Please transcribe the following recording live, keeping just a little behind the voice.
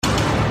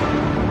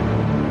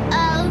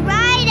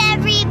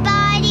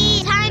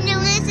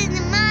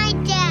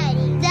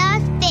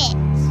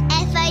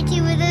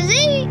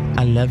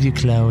love you,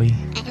 Chloe.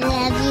 I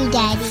love you,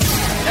 Daddy.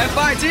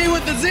 FIT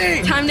with the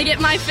Z. Time to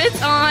get my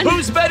Fitz on.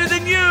 Who's better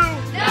than you?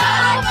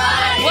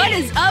 Nobody. What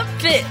is up,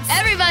 Fitz?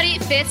 Everybody,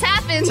 Fitz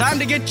happens. Time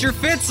to get your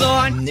Fitz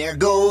on. There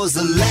goes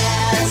the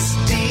last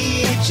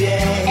DJ.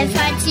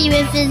 FIT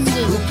with the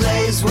Z. Who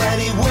plays what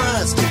he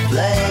wants to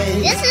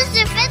play. This is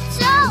the Fitz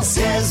Show.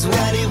 Says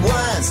what he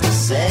wants to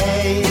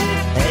say.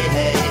 Hey,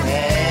 hey,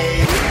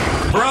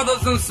 hey.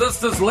 Brothers and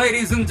sisters,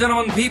 ladies and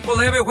gentlemen,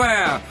 people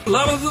everywhere,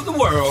 lovers of the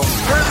world.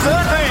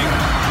 Presenting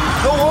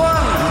the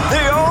one,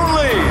 the only.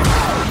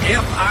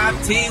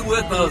 FIT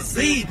with a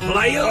Z,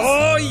 players.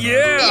 Oh,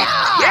 yeah.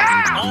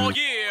 Yeah. Oh,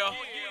 yeah.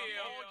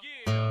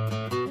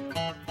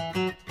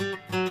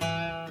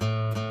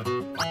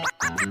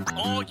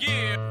 Oh,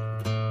 yeah.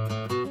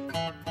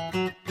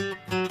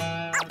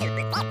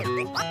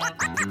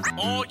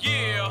 Oh,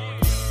 yeah.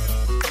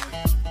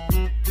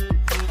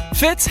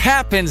 Fitz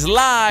happens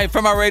live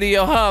from our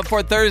radio hub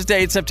for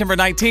Thursday, September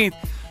 19th,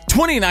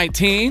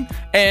 2019.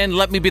 And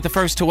let me be the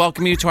first to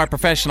welcome you to our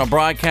professional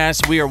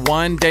broadcast. We are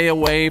one day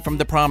away from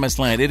the promised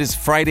land. It is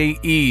Friday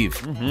Eve.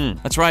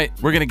 Mm-hmm. That's right.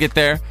 We're going to get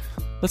there.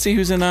 Let's see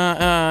who's in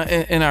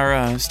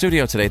our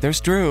studio today. There's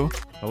Drew.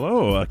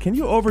 Hello. Can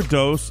you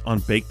overdose on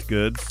baked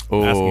goods?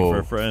 Oh. Asking for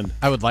a friend.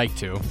 I would like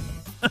to.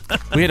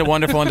 We had a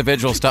wonderful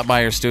individual stop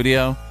by our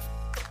studio.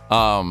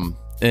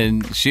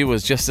 And she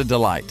was just a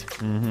delight.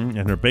 Mm-hmm.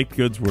 And her baked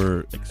goods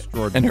were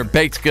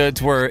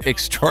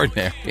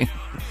extraordinary.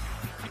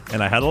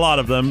 And I had a lot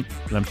of them,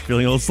 and I'm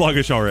feeling a little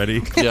sluggish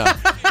already. Yeah.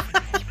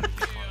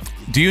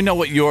 Do you know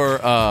what your...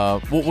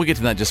 we'll get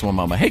to that in just one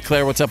moment. Hey,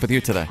 Claire, what's up with you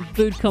today?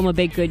 Food coma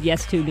baked good,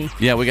 yes to me.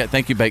 Yeah, we got...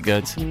 Thank you, Baked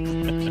Goods.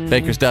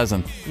 Baker's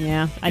Dozen.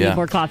 Yeah, I need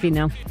more coffee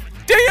now.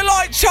 Do you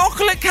like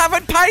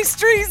chocolate-covered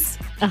pastries?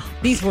 Oh,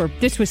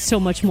 this was so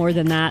much more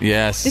than that.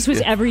 Yes. This was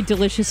every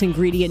delicious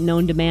ingredient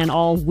known to man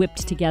all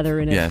whipped together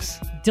in a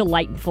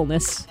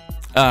delightfulness.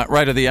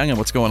 Ryder the Youngin,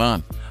 what's going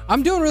on?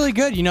 I'm doing really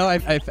good. You know,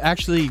 I've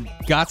actually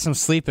got some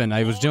sleep in.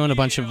 I was doing a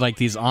bunch of like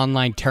these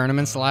online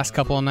tournaments the last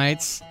couple of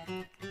nights.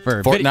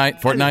 For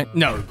Fortnite?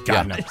 No,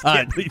 God, no.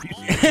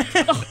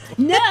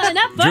 No,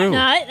 not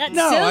Fortnite. That's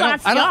No,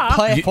 I don't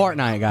play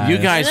Fortnite, guys. You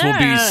guys will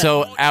be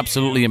so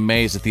absolutely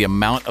amazed at the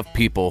amount of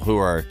people who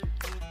are...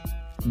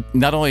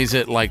 Not only is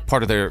it like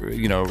part of their,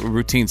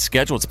 routine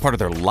schedule, it's part of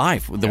their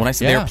life. When I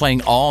say they're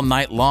playing all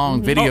night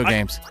long video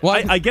games.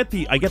 I get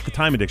the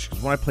time addiction,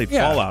 because when I played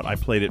Fallout, I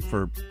played it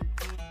for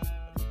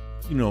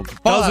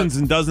dozens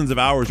and dozens of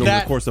hours over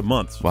the course of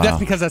months. Wow. That's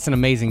because that's an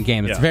amazing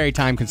game. It's very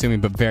time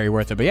consuming, but very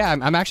worth it. But yeah,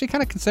 I'm actually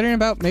kind of considering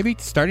about maybe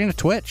starting a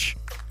Twitch.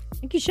 I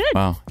think you should.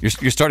 Wow.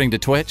 You're starting to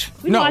Twitch?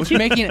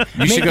 Making it.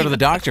 You should go to the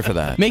doctor for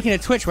that. Making a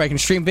Twitch where I can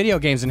stream video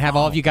games and have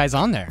all of you guys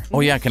on there. Oh,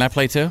 yeah. Can I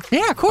play too?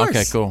 Yeah, of course.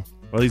 Okay, cool.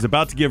 Well, he's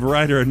about to give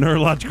Ryder a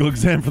neurological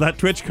exam for that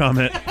Twitch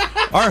comment.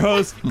 Our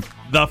host,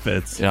 The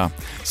Fitz. Yeah.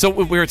 So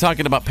we were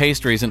talking about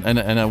pastries, and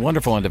a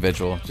wonderful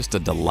individual, just a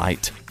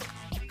delight,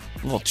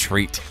 a little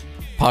treat,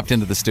 popped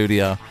into the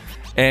studio.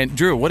 And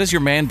Drew, what is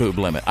your man boob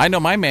limit? I know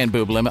my man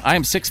boob limit. I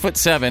am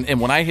 6'7", and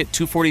when I hit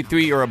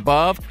 243 or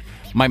above,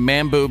 my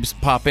man boobs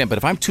pop in. But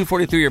if I'm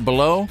 243 or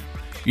below,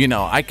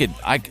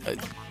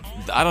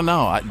 I don't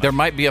know. There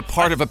might be a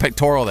part of a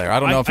pectoral there. I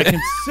don't know if I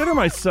consider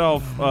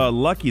myself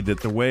lucky that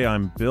the way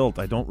I'm built,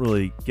 I don't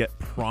really get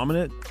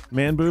prominent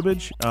man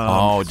boobage.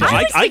 I was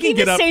thinking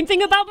the same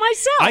thing about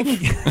myself.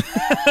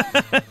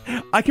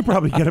 I can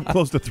probably get up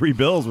close to 3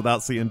 bills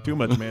without seeing too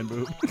much man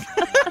boob.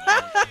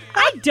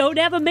 I don't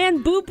have a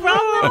man boob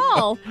problem at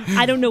all.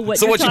 I don't know what.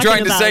 So what you're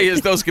trying to say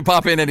is those could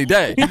pop in any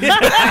day. What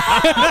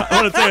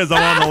I'm saying is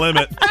I'm on the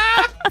limit.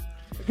 I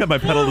got my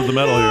pedal to the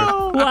metal here.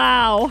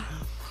 Wow.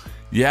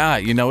 Yeah,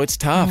 it's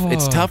tough.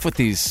 It's tough with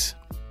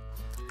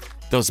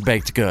those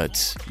baked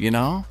goods,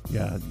 Yeah,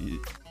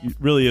 it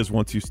really is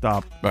once you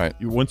stop. Right.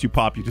 Once you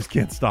pop, you just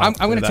can't stop.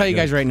 I'm going to tell you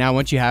guys right now,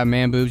 once you have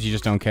man boobs, you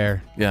just don't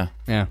care. Yeah.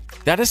 Yeah.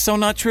 That is so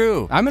not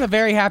true. I'm in a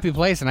very happy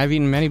place, and I've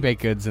eaten many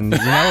baked goods, and you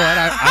know what?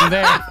 I'm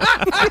there.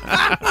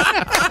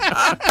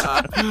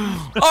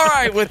 All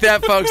right, with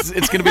that, folks,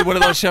 it's going to be one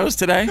of those shows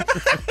today.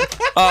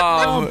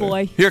 Oh,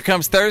 boy. Here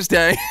comes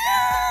Thursday.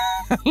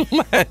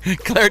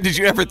 Claire, did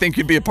you ever think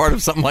you'd be a part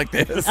of something like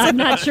this? I'm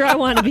not sure I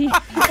want to be. Well,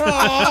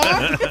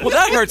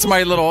 that hurts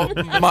my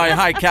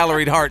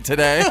high-caloried heart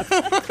today.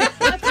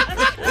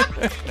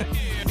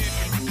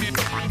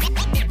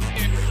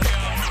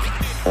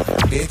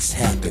 It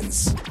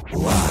happens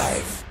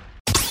live.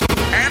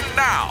 And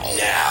now,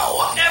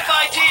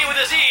 FIT with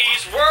a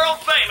Z's world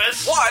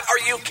famous. What Are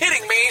You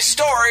Kidding Me?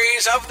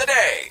 Stories of the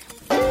Day.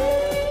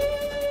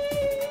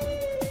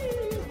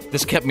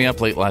 This kept me up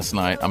late last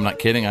night. I'm not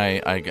kidding. I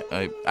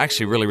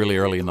actually really, really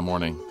early in the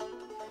morning,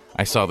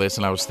 I saw this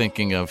and I was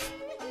thinking of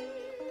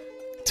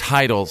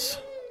titles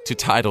to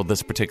title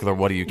this particular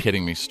What Are You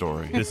Kidding Me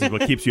story. This is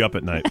what keeps you up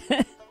at night,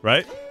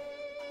 right?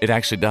 It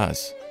actually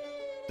does.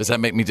 Does that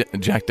make me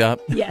jacked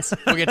up? Yes.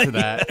 We'll get to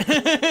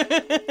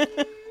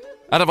that.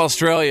 Out of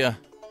Australia.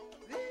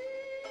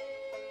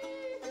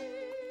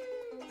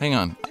 Hang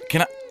on.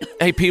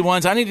 Hey,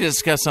 P1s, I need to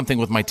discuss something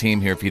with my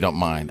team here if you don't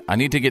mind. I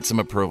need to get some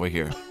approval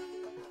here.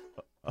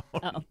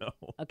 Uh-oh.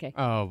 No. Okay.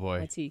 Oh, boy.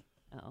 Let's see.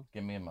 Oh.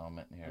 Give me a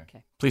moment here.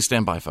 Okay. Please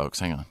stand by, folks.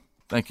 Hang on.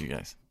 Thank you,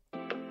 guys.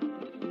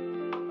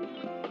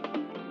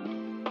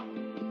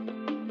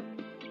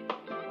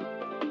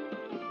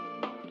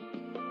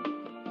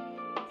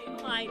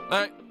 All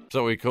right.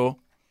 So we cool?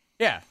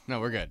 Yeah. No,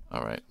 we're good.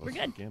 All right. We're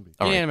good.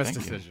 All right, Unanimous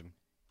thank you. decision.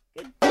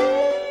 I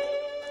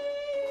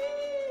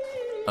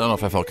don't know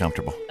if I felt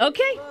comfortable.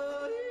 Okay.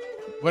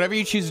 Whatever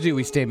you choose to do,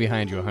 we stay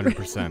behind you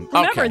 100%.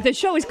 Remember, Okay. the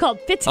show is called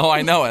Fitz. Oh,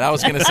 I know it. I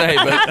was going to say,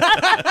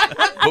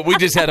 but we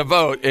just had a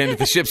vote, and if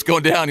the ship's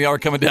going down, y'all are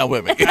coming down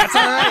with me. That's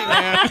all right,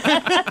 man.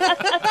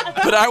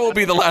 But I will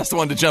be the last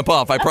one to jump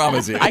off, I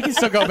promise you. I can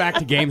still go back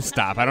to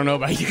GameStop. I don't know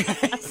about you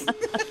guys.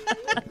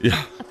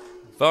 Yeah.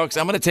 Folks,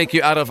 I'm going to take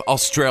you out of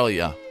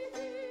Australia.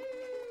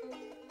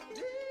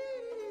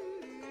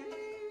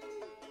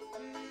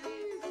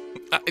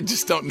 I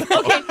just don't know.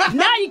 Okay,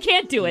 now you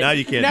can't do it. Now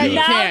you can't Now do you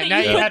it. can't. Now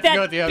That you you have put to go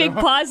that with the other big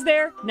one. pause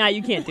there, now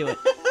you can't do it.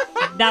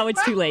 Now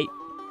it's too late.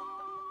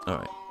 All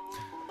right.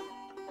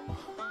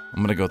 I'm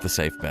going to go with the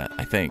safe bet,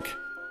 I think.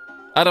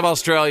 Out of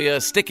Australia,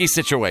 sticky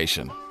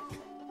situation.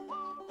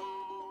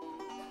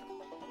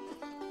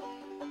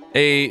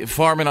 A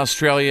farm in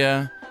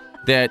Australia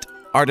that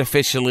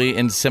artificially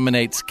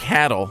inseminates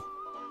cattle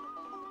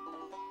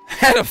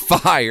had a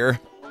fire,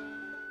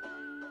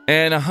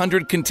 and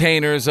 100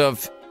 containers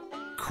of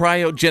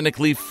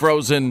cryogenically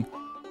frozen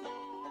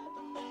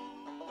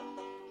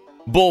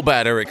bull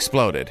batter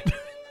exploded.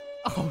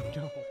 Oh,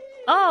 no.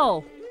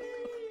 Oh.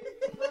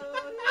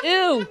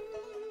 Ew.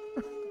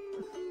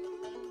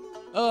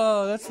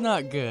 Oh, that's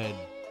not good.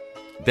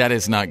 That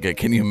is not good.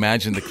 Can you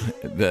imagine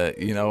the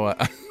you know...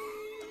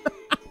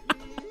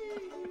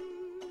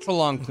 It's a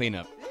long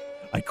cleanup.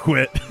 I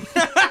quit.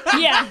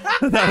 Yeah.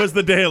 That was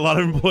the day a lot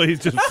of employees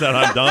just said,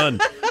 I'm done.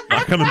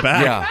 Not coming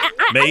back. Yeah.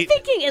 I'm Mate.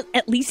 thinking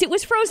at least it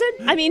was frozen.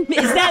 I mean,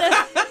 is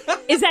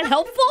that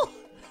helpful?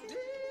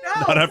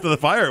 Not after the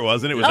fire it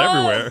wasn't. It was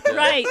everywhere.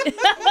 Right.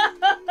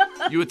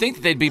 You would think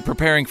that they'd be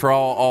preparing for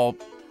all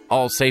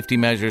safety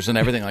measures and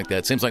everything like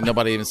that. Seems like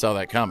nobody even saw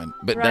that coming.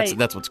 But Right.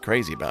 that's what's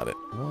crazy about it.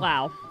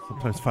 Wow.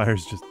 Sometimes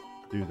fires just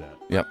do that.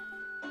 Yep.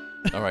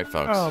 All right,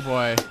 folks. Oh,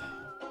 boy.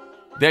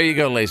 There you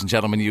go, ladies and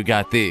gentlemen. You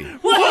got the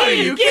What are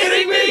you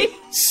kidding me?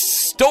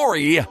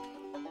 story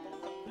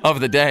of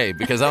the day,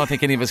 because I don't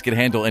think any of us could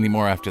handle any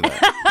more after that.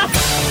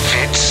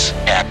 Fitz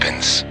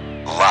happens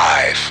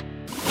live.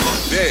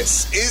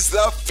 This is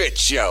the Fitz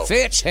Show.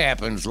 Fitz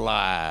happens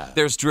live.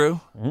 There's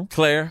Drew,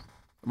 Claire,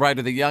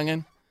 Ryder the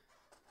Youngin.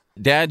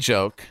 Dad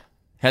joke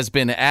has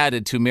been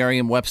added to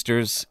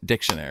Merriam-Webster's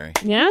dictionary.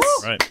 Yes.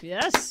 Right.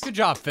 Yes. Good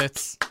job,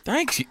 Fitz.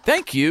 Thank you.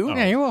 Thank you.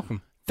 Yeah, you're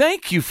welcome.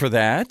 Thank you for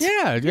that.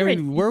 Yeah, I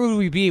mean, where would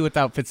we be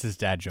without Fitz's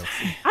dad jokes?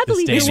 I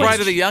believe day you're This and what,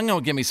 Ryder the Youngin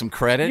will give me some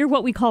credit. you're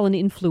what we call an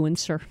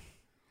influencer.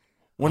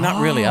 Well,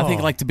 not really. I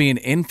think like to be an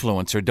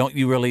influencer, don't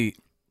you really?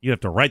 You have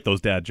to write those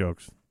dad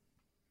jokes.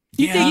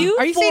 Yeah.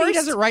 Are you saying he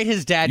doesn't write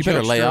his dad You jokes?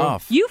 better lay Drew?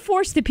 off. You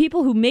force the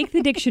people who make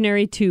the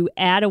dictionary to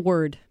add a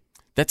word.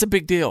 That's a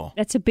big deal.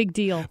 That's a big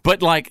deal.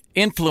 But like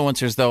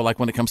influencers, though, like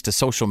when it comes to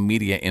social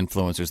media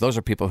influencers, those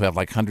are people who have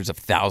like hundreds of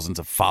thousands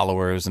of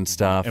followers and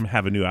stuff. And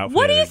have a new outfit.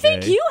 What do you every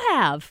think day. you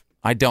have?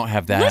 I don't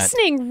have that.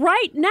 Listening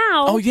right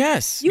now. Oh,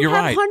 yes. You You're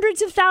have right.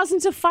 hundreds of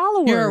thousands of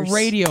followers. You're a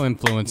radio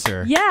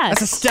influencer. Yes.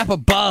 That's a step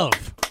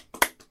above.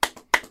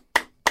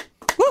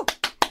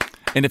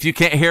 And if you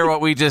can't hear what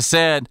we just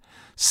said,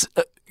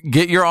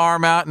 get your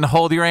arm out and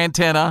hold your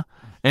antenna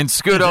and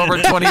scoot over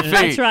 20 feet.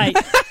 That's right.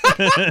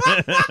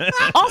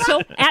 Also,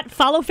 at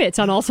Follow Fitz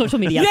on all social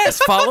media.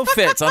 Yes, follow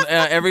Fitz on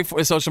every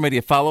social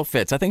media. Follow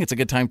Fitz. I think it's a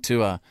good time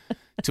to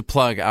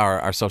plug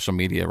our social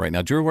media right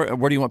now. Drew,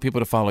 where do you want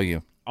people to follow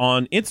you?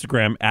 On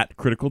Instagram at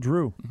Critical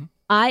Drew.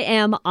 I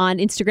am on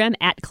Instagram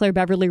at Claire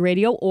Beverly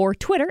Radio or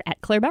Twitter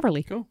at Claire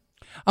Beverly. Cool.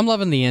 I'm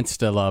loving the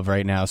Insta love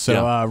right now.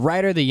 So,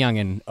 Ryder the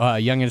Youngin.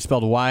 Youngin is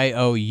spelled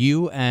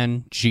Youngn.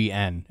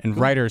 And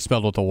Ryder is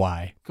spelled with a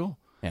Y. Cool.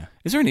 Yeah.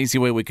 Is there an easy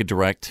way we could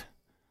direct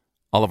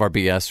all of our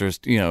BSers?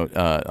 You know,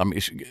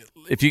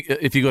 if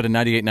you go to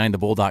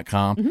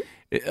 989thebull.com,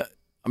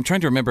 I'm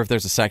trying to remember if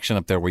there's a section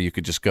up there where you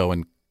could just go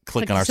and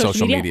click on our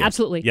social media.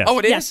 Absolutely. Yes. Oh,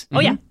 it Yes. is? Oh,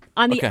 yeah.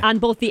 Okay. On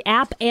both the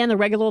app and the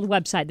regular old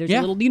website. There's a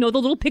little, the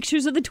little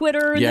pictures of the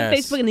Twitter and Yes. the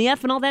Facebook and the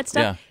F and all that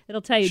stuff. Yeah.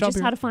 It'll tell you just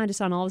how to find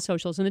us on all the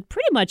socials. And it's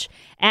pretty much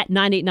at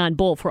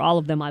 989bull for all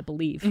of them, I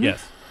believe.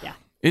 Yes. Yeah.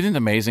 Isn't it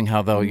amazing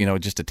how, though,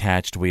 just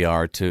attached we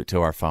are to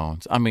our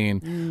phones? I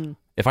mean,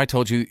 if I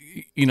told you,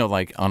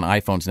 like on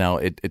iPhones now,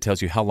 it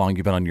tells you how long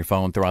you've been on your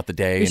phone throughout the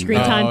day. Your screen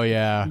time. Oh,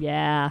 yeah.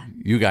 Yeah.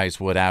 You guys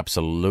would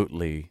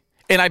absolutely.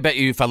 And I bet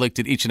you if I looked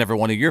at each and every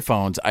one of your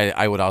phones,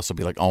 I would also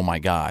be like, oh, my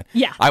God.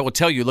 Yeah. I will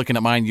tell you, looking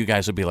at mine, you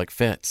guys would be like,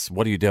 Fitz,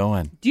 what are you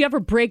doing? Do you ever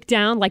break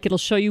down, like it'll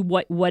show you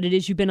what it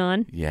is you've been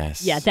on?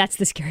 Yes. Yeah, that's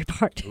the scary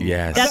part.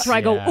 Yes. That's where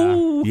I go,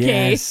 ooh,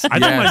 okay. Yes. I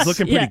think mine's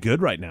looking pretty Yeah.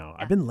 good right now.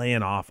 I've been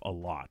laying off a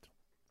lot.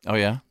 Oh,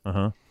 yeah?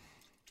 Uh-huh.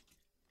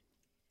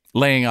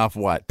 Laying off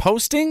what?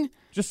 Posting?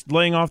 Just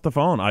laying off the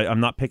phone. I'm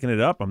not picking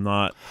it up. I'm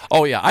not.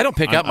 Oh, yeah. I don't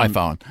pick up my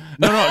phone.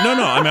 No. I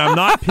mean, I'm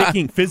not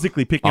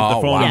physically picking up Oh,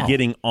 the phone wow. and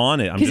getting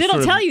on it. Because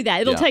it'll tell you that.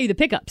 It'll Yeah. tell you the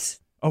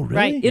pickups. Oh,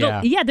 really?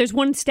 Right. Yeah, there's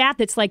one stat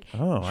that's like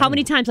how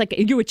many times, like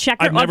you're a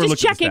checker. I've never I'm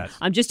looked just at the checking. stats.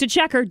 I'm just a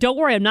checker. Don't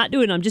worry, I'm not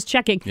doing it. I'm just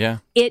checking. Yeah.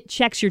 It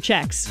checks your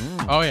checks.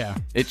 Oh, yeah.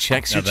 It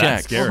checks Now your that's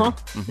checks. scary.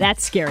 Uh-huh.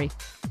 That's scary.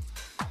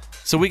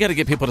 So we got to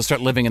get people to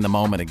start living in the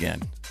moment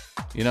again.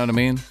 You know what I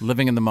mean?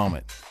 Living in the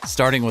moment.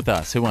 Starting with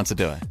us. Who wants to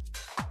do it?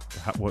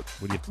 What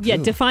do you have to Yeah,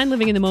 do? define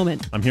living in the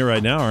moment. I'm here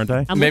right now, aren't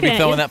I? I'm Maybe looking at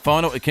throwing you. that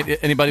phone.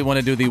 Anybody want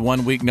to do the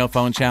 1 week no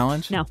phone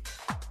challenge? No.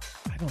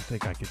 I don't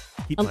think I could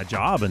keep my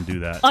job and do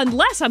that.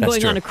 Unless I'm That's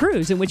going true. on a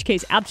cruise, in which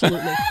case,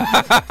 absolutely.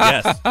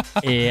 Yes.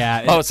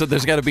 Yeah. Oh, so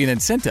there's got to be an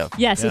incentive.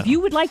 Yes, if you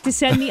would like to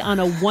send me on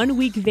a 1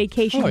 week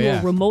vacation to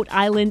a remote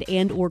island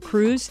and or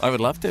cruise, I would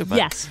love to. But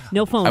yes,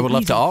 no phone. I would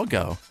love easy. to all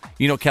go.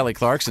 You know, Kelly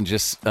Clarkson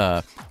just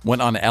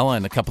went on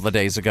Ellen a couple of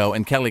days ago,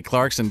 and Kelly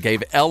Clarkson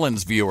gave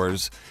Ellen's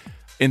viewers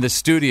in the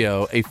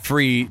studio a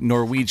free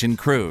Norwegian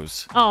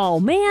cruise. Oh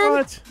man!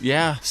 What?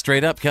 Yeah,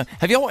 straight up.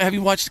 Have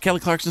you watched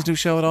Kelly Clarkson's new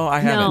show at all? I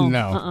haven't.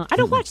 No. I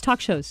don't watch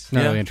talk shows.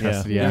 Not really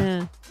interested.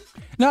 Yeah.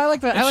 No, I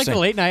like the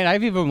late night.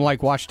 I've even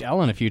watched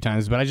Ellen a few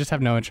times, but I just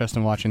have no interest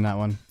in watching that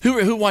one.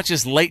 Who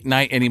watches late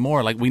night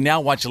anymore? Like we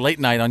now watch late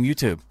night on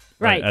YouTube.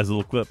 Right. As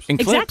little clips. And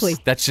clips. Exactly.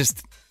 That's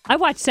just I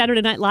watch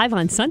Saturday Night Live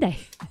on Sunday,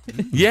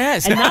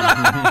 yes.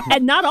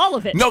 and not all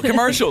of it. No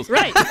commercials.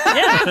 Right?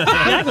 Yeah.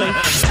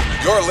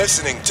 Exactly. You're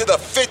listening to The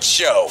Fitz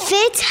Show.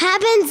 Fitz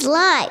happens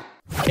live.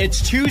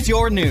 It's Choose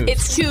Your News.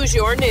 It's Choose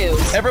Your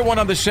News. Everyone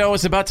on the show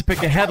is about to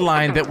pick a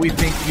headline that we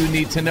think you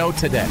need to know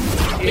today.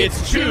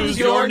 It's Choose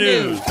Your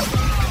News.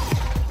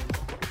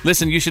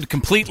 Listen, you should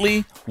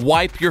completely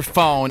wipe your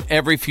phone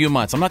every few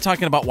months. I'm not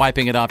talking about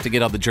wiping it off to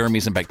get all the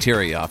germs and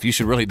bacteria off. You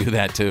should really do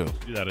that too.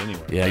 Do that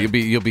anyway. Yeah,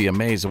 you'll be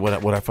amazed at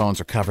what our phones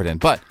are covered in.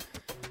 But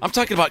I'm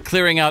talking about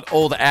clearing out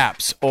old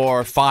apps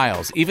or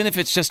files, even if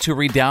it's just to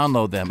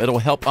re-download them. It'll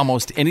help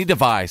almost any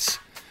device.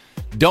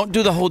 Don't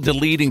do the whole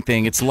deleting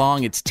thing. It's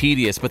long, it's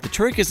tedious, but the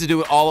trick is to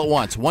do it all at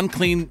once. One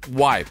clean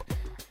wipe.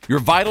 Your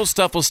vital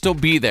stuff will still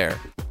be there.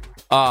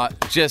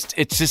 It's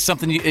just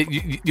something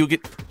you'll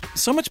get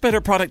so much better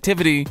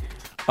productivity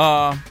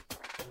and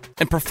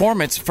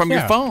performance from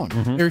your phone.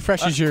 Mm-hmm. It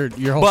refreshes your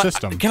whole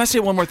system. Can I say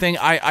one more thing?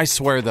 I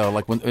swear though,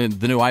 like when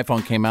the new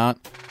iPhone came out,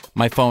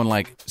 my phone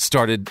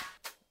started.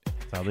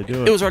 That's how they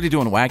do it. It was already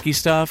doing wacky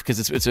stuff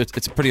because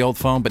it's a pretty old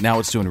phone, but now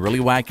it's doing really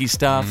wacky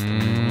stuff.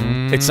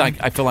 It's like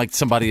I feel like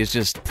somebody is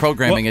just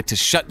programming it to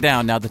shut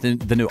down now that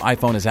the new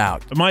iPhone is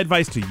out. My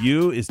advice to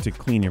you is to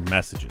clean your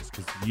messages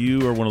because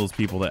you are one of those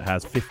people that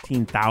has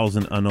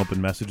 15,000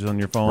 unopened messages on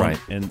your phone, Right.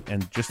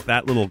 And just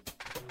that little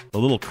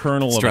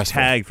kernel Stressful. of a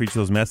tag for each of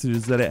those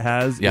messages that it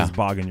has is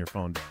bogging your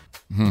phone down.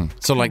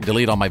 So like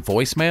delete all my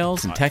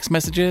voicemails and text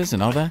messages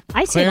and all that.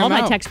 I Clear save all them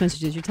my out. text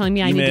messages. You're telling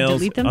me I need to Emails,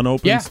 delete them?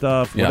 unopened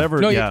stuff, Yeah. whatever.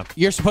 No, yeah.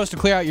 you're supposed to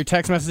clear out your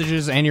text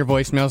messages and your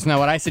voicemails. Now,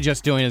 what I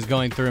suggest doing is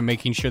going through and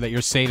making sure that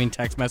you're saving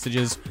text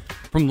messages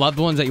from loved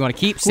ones that you want to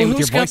keep. Same Well,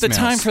 with who's your got the voicemails.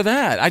 time for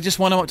that? I just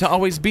want to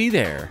always be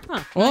there.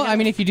 Well, I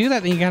mean, if you do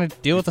that, then you got to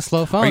deal with the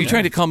slow phone. Are you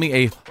trying to call me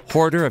a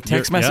hoarder of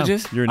text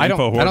messages? You're an I info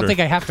don't. hoarder. I don't think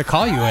I have to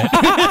call you it.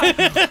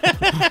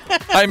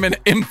 I'm an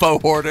info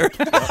hoarder.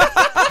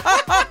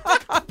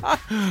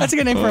 That's a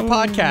good name for a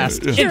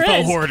podcast. Sure Info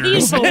is.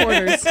 hoarders. Info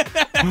hoarders.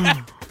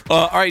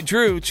 All right,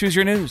 Drew, choose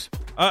your news.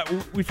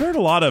 We've heard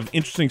a lot of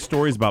interesting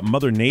stories about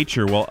Mother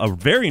Nature. Well, a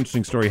very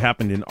interesting story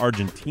happened in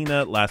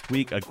Argentina last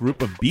week. A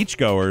group of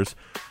beachgoers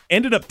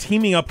ended up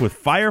teaming up with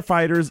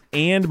firefighters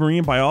and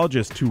marine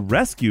biologists to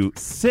rescue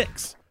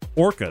 6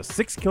 orcas,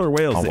 6 killer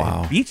whales that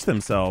had beached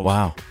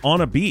themselves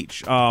on a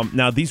beach.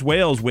 Now, these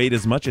whales weighed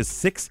as much as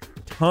 6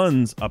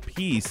 tons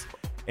apiece.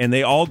 And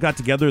they all got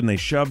together and they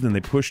shoved and they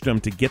pushed them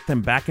to get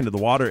them back into the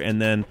water.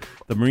 And then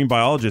the marine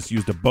biologists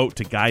used a boat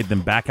to guide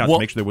them back out to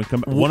make sure they wouldn't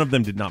come back. One of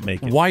them did not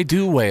make it. Why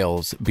do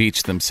whales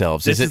beach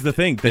themselves? This is the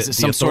thing. Is it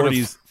some sort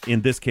of...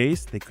 in this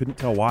case, they couldn't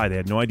tell why. They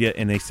had no idea.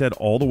 And they said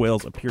all the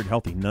whales appeared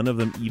healthy. None of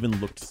them even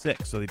looked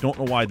sick. So they don't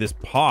know why this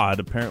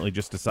pod apparently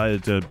just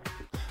decided to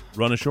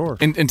run ashore.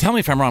 And tell me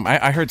if I'm wrong.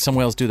 I heard some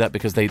whales do that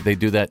because they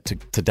do that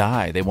to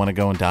die. They want to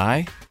go and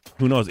die.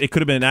 Who knows? It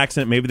could have been an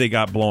accident. Maybe they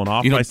got blown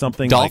off by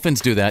something.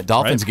 Dolphins do that.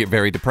 Dolphins get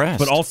very depressed.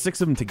 But all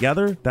 6 of them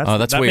together? That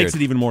weird. makes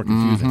it even more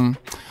confusing.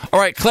 All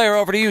right, Claire,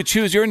 over to you.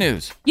 Choose your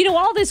news. You know,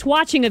 all this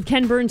watching of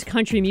Ken Burns'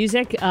 country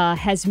music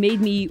has made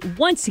me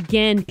once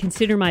again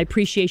consider my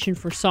appreciation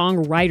for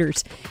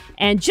songwriters.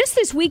 And just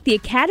this week, the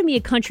Academy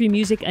of Country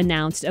Music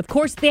announced, of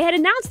course, they had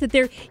announced that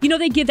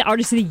they give the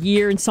Artist of the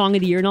Year and Song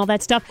of the Year and all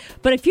that stuff.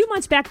 But a few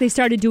months back, they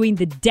started doing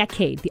the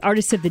Decade, the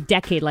Artist of the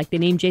Decade, like they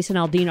named Jason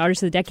Aldean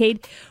Artist of the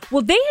Decade.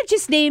 Well, they had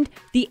just named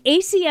the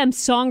ACM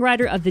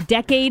Songwriter of the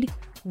Decade,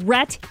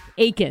 Rhett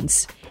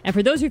Akins. And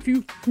for those of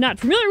you not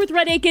familiar with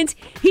Rhett Akins,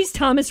 he's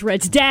Thomas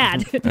Rhett's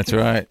dad. That's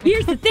right.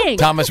 Here's the thing.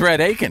 Thomas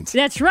Rhett Akins.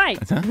 That's right.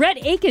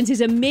 Rhett Akins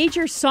is a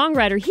major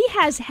songwriter. He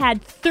has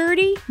had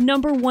 30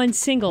 #1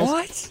 singles.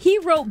 What? He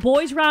wrote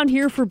Boys Round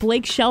Here for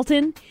Blake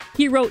Shelton.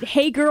 He wrote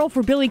Hey Girl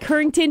for Billy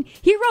Currington.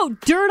 He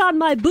wrote Dirt on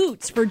My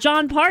Boots for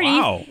John Party.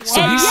 Wow.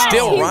 So And he's yes,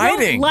 still he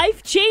writing. Wrote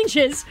Life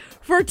Changes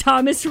for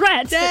Thomas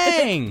Rhett.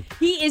 Dang.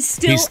 He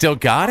still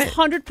got it?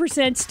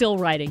 100% still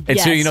writing. And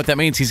yes. so you know what that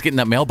means? He's getting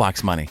that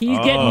mailbox money. He's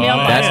getting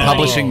mailbox That money.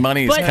 publishing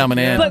money is coming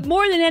in. But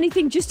more than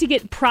anything, just to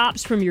get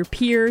props from your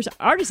peers,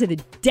 artist of the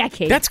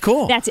decade. That's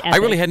cool. That's epic. I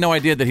really had no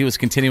idea that he was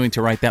continuing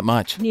to write that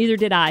much. Neither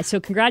did I. So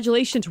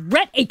congratulations,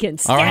 Rhett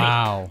Akins. All right. Daddy.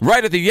 Wow.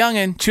 Right at the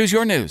youngin', choose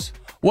your news.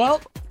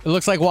 Well, it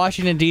looks like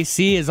Washington,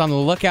 D.C. is on the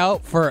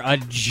lookout for a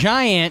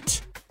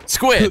giant...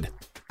 Squid.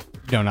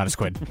 No, not a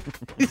squid.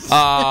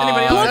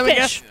 Anybody else have a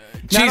guess?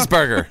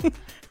 Cheeseburger.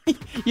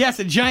 Yes,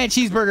 a giant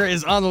cheeseburger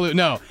is on the loose.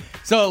 No.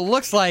 So it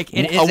looks like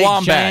it is A a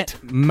wombat.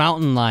 giant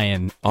mountain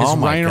lion Oh is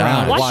my running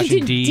God. around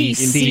Washington,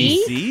 D.C.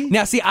 D.C.?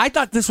 Now, see, I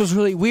thought this was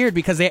really weird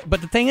because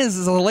but the thing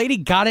is the lady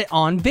got it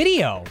on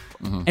video.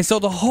 And so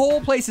the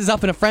whole place is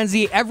up in a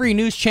frenzy. Every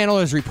news channel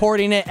is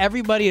reporting it.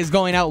 Everybody is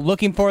going out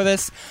looking for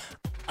this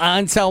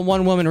until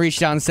one woman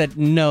reached out and said,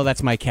 "No,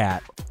 that's my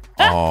cat."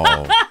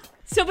 Oh.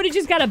 Somebody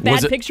just got a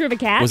bad picture of a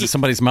cat? Was it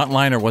somebody's mountain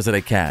lion or was it a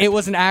cat? It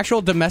was an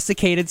actual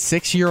domesticated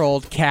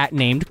 6-year-old cat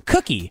named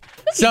Cookie.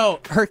 So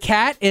her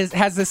cat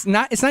has this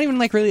it's not even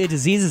like really a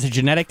disease, it's a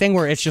genetic thing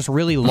where it's just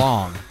really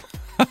long.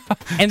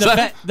 And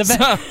the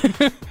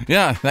vet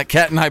yeah, that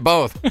cat and I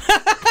both.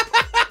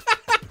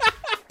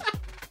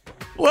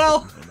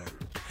 Well,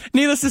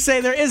 needless to say,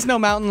 there is no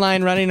mountain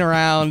lion running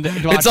around.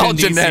 It's all DC.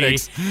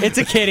 genetics. It's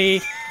a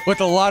kitty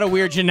with a lot of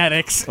weird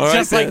genetics, All right,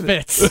 just like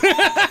then. Fitz.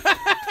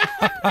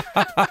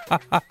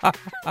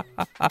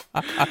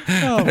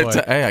 Oh, boy.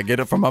 Hey, I get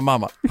it from my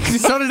mama.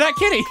 So did that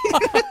kitty.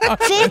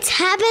 Fitz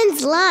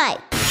happens live.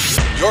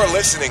 You're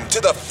listening to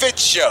The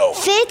Fitz Show.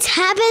 Fitz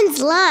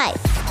happens live.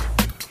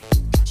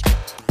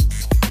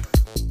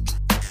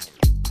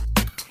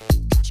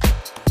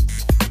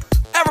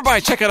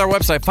 Everybody, check out our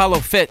website,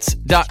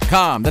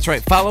 followfitz.com. That's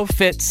right,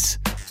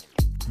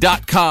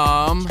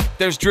 followfitz.com.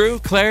 There's Drew,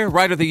 Claire,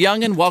 Ryder the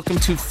Youngin'. Welcome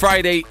to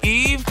Friday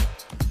Eve.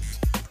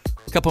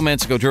 A couple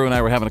minutes ago, Drew and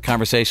I were having a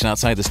conversation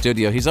outside the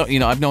studio.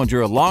 I've known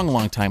Drew a long,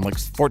 long time, like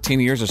 14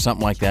 years or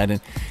something like that,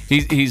 and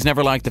he's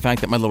never liked the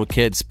fact that my little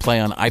kids play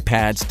on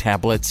iPads,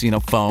 tablets,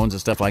 phones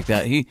and stuff like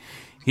that. He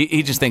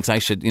just thinks I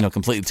should,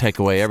 completely take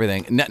away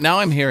everything. Now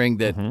I'm hearing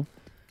that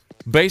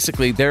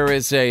basically there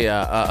is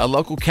a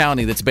local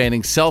county that's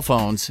banning cell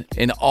phones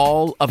in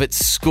all of its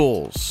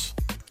schools.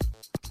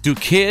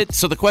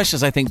 So the question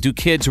is, I think, do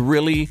kids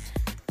really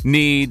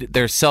need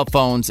their cell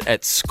phones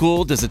at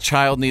school? Does a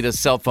child need a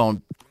cell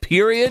phone,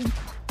 period?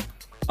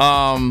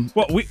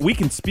 Well, we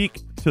can speak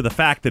to the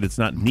fact that it's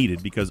not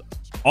needed because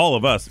all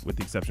of us, with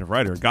the exception of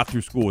Ryder, got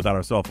through school without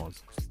our cell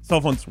phones. Cell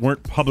phones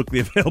weren't publicly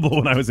available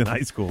when I was in high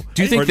school.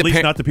 Do you think or at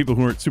least not the people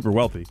who weren't super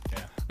wealthy.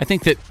 I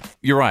think that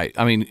you're right.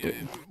 I mean,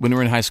 when we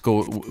were in high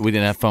school, we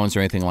didn't have phones or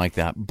anything like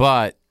that.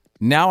 But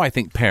now I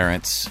think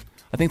parents,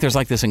 there's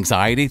like this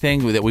anxiety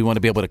thing that we want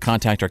to be able to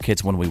contact our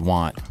kids when we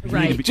want.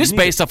 Right. Just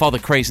based off all the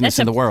craziness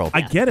in the world.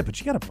 I get it, but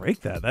you got to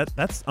break that.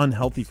 That's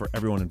unhealthy for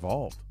everyone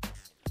involved.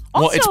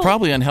 Well, Also- it's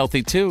probably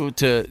unhealthy too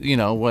to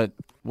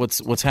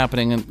what's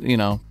happening in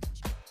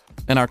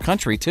our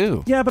country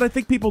too. Yeah, but I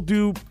think people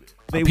do.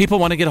 People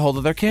want to get a hold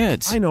of their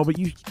kids. I know, but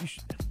your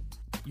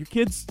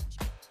kids.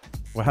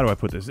 Well, how do I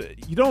put this?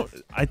 You don't.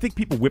 I think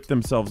people whip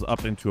themselves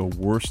up into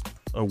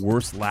a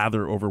worse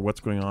lather over what's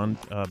going on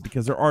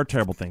because there are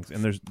terrible things,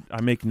 and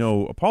I make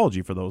no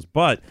apology for those,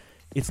 but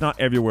it's not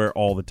everywhere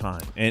all the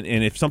time. And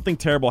if something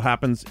terrible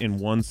happens in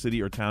one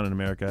city or town in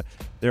America,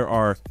 there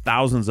are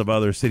thousands of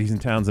other cities and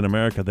towns in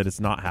America that it's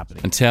not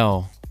happening.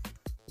 Until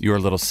your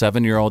little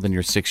 7-year-old and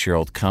your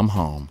 6-year-old come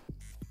home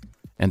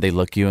and they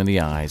look you in the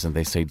eyes and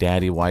they say,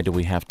 "Daddy, why do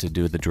we have to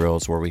do the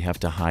drills where we have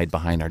to hide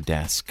behind our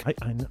desk?" I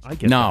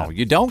get No, that.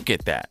 you don't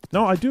get that.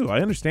 No, I do.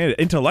 I understand it.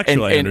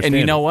 Intellectually, I understand And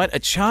you know it. what? A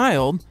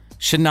child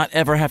should not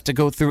ever have to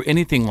go through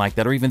anything like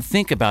that or even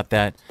think about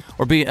that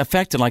or be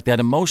affected like that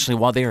emotionally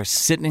while they are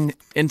sitting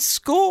in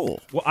school.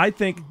 Well, I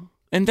think...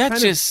 And that's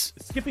kind of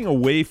just... skipping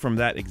away from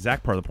that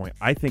exact part of the point,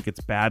 I think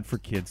it's bad for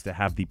kids to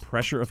have the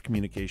pressure of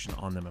communication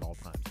on them at all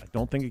times. I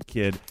don't think a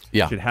kid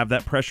should have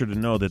that pressure to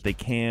know that they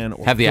can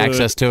or have the could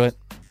access to it.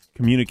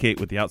 Communicate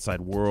with the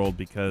outside world,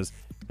 because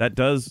that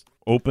does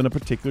open a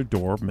particular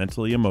door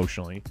mentally,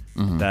 emotionally,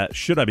 that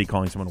should I be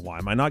calling someone? Why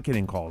am I not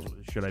getting calls?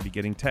 Should I be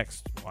getting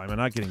texts? Why am I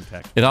not getting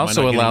texts? It Why am I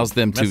also not allows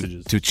getting them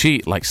messages? to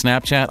cheat, like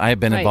Snapchat. I have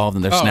been involved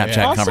in their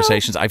Snapchat Also-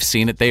 conversations. I've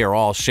seen it. They are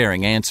all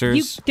sharing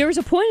answers. There is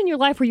a point in your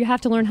life where you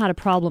have to learn how to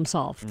problem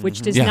solve, which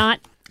does Yeah. not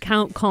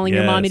count calling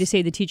your mommy Yes. to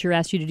say the teacher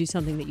asked you to do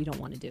something that you don't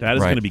want to do. That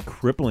is Right. going to be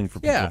crippling for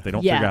people if they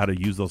don't Yeah. figure out how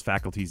to use those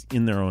faculties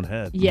in their own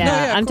head.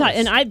 Yeah, I'm talking,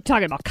 and I'm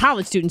talking about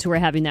college students who are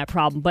having that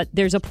problem. But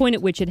there's a point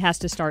at which it has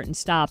to start and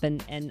stop,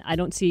 and I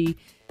don't see.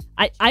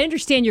 I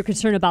understand your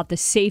concern about the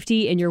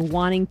safety and you're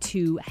wanting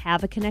to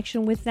have a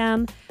connection with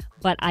them,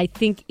 but I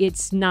think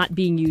it's not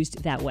being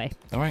used that way.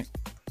 All right.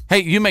 Hey,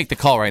 you make the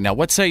call right now.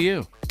 What say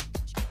you?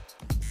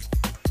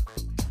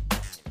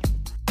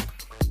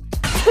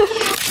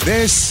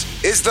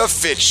 This is The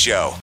Fitz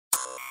Show.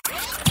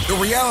 The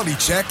reality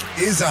check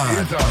is on.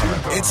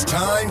 It's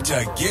time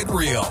to get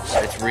real.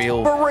 It's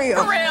real. For real.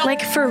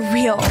 Like for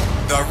real.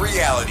 The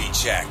reality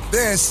check.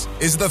 This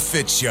is The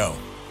Fitz Show.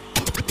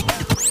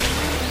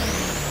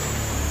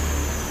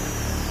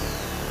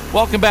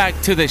 Welcome back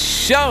to the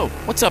show.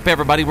 What's up,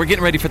 everybody? We're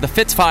getting ready for the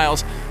Fitz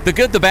Files. The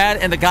good, the bad,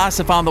 and the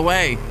gossip on the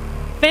way.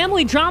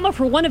 Family drama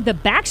for one of the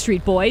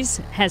Backstreet Boys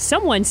has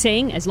someone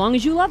saying, "As long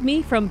as you love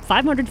me," from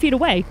 500 feet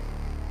away.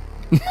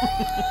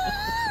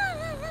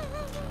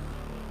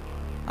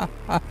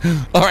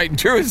 All right,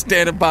 Drew is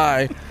standing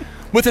by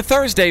with a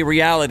Thursday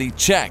reality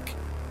check.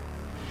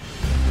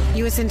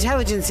 U.S.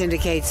 intelligence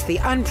indicates the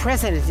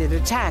unprecedented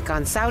attack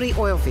on Saudi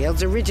oil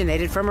fields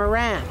originated from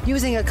Iran,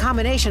 using a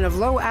combination of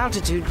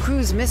low-altitude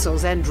cruise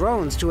missiles and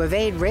drones to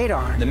evade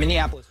radar. The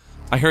Minneapolis.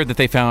 I heard that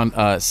they found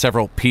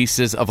several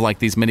pieces of like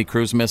these mini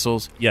cruise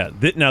missiles. Yeah.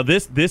 Now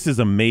this is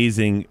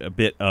amazing. A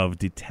bit of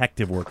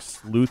detective work,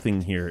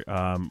 sleuthing here.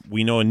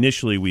 We know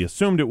initially we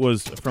assumed it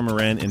was from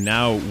Iran, and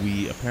now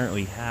we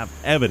apparently have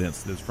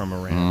evidence that it's from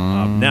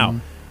Iran. Now,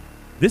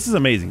 this is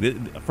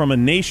amazing. From a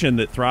nation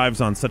that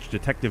thrives on such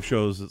detective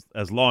shows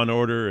as Law and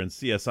Order and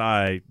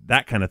CSI,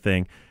 that kind of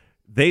thing,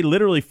 they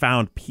literally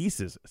found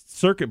pieces,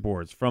 circuit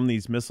boards from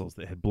these missiles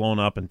that had blown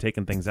up and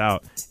taken things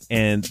out,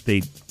 and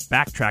they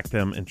backtracked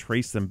them and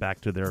traced them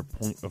back to their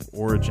point of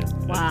origin.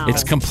 Wow.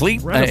 It's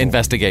complete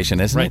investigation,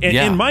 isn't right. it?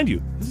 And mind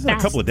you, this is in a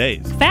couple of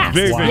days. Fast.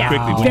 Very, very Yeah.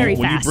 quickly. Very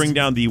When you fast. bring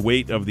down the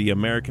weight of the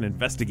American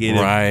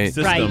investigative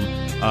system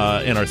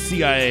and our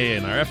CIA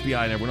and our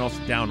FBI and everyone else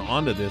down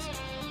onto this,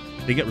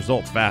 they get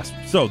results fast.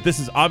 So this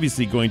is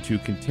obviously going to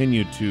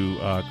continue to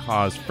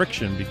cause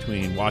friction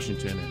between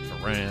Washington and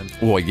Iran.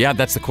 Well, yeah,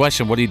 that's the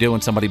question. What do you do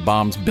when somebody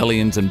bombs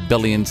billions and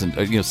billions and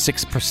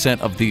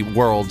 6% of the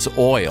world's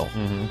oil?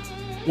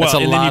 That's a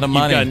lot of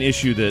money. You've got an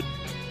issue that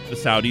the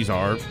Saudis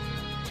are,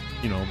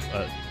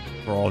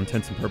 for all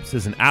intents and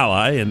purposes, an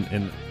ally,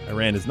 and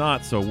Iran is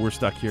not. So we're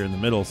stuck here in the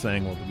middle,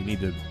 saying, well, do we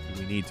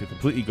need to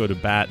completely go to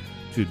bat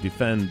to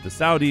defend the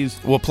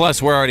Saudis? Well,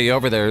 plus we're already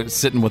over there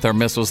sitting with our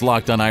missiles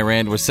locked on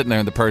Iran. We're sitting there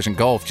in the Persian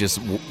Gulf, just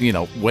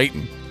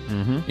waiting.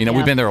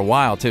 We've been there a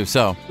while too.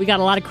 So we got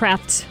a lot of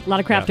craft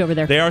over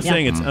there. They are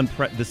saying it's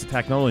this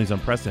attack not only is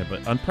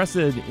unprecedented, but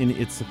unprecedented in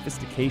its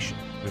sophistication.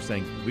 They're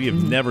saying we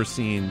have never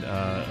seen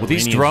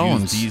these Iranians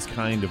drones use these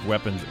kind of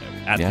weapons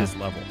at this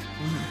level.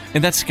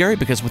 And that's scary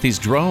because with these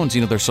drones,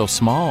 they're so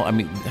small. I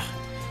mean,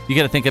 you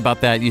got to think about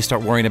that. You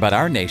start worrying about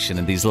our nation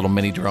and these little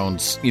mini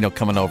drones,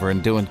 coming over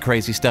and doing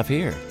crazy stuff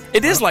here.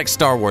 It is like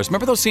Star Wars.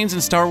 Remember those scenes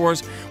in Star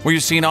Wars where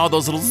you're seeing all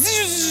those little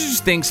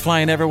things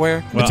flying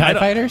everywhere? The TIE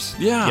fighters?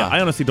 Yeah, I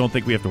honestly don't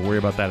think we have to worry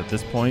about that at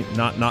this point.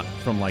 Not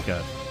from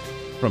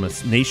from a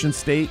nation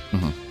state.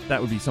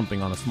 That would be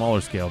something on a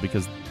smaller scale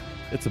because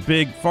it's a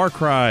big far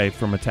cry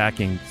from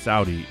attacking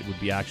Saudi. It would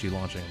be actually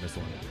launching a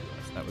missile into the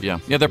U.S. That would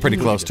Yeah, they're pretty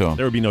close to them.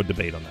 There would be no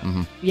debate on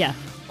that. Yeah.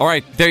 All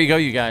right, there you go,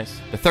 you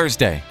guys. The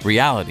Thursday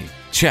reality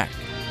check.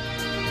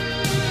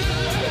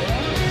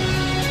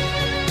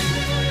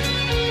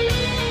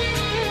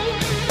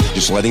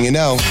 Just letting you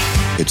know,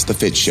 it's The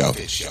Fitz Show.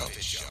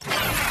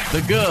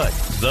 The good,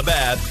 the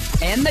bad,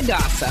 And the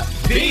gossip.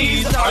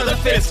 these are the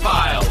Fitz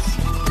Files.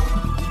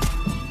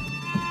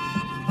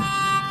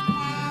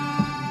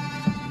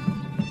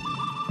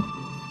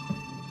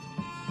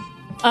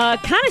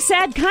 Kind of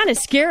sad, kind of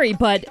scary,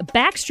 but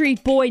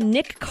Backstreet Boy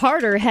Nick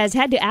Carter has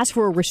had to ask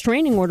for a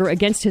restraining order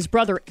against his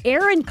brother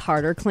Aaron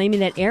Carter,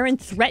 claiming that Aaron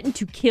threatened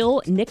to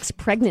kill Nick's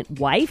pregnant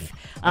wife.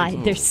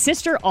 Their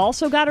sister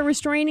also got a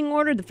restraining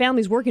order. The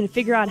family's working to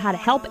figure out how to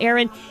help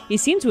Aaron. He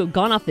seems to have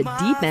gone off the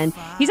deep end.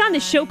 He's on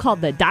this show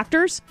called The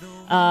Doctors,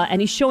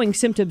 and he's showing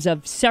symptoms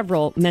of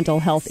several mental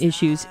health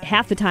issues.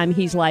 Half the time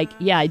he's like,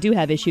 yeah, I do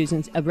have issues,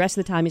 and the rest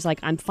of the time he's like,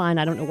 I'm fine.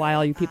 I don't know why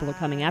all you people are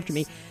coming after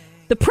me.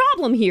 The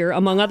problem here,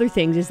 among other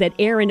things, is that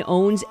Aaron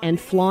owns and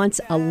flaunts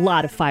a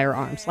lot of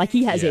firearms. Like,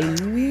 he has a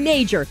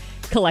major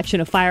collection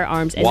of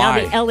firearms. And now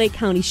the L.A.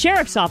 County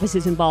Sheriff's Office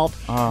is involved.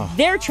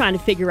 They're trying to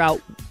figure out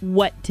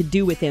what to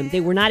do with him. They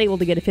were not able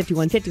to get a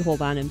 5150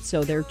 hold on him,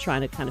 so they're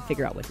trying to kind of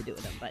figure out what to do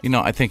with him. But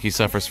I think he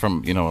suffers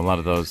from, a lot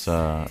of those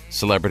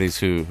celebrities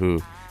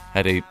who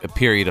had a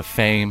period of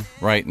fame,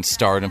 right, and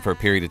stardom for a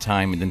period of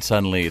time, and then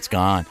suddenly it's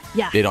gone.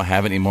 Yeah. They don't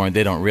have it anymore, and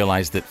they don't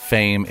realize that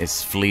fame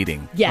is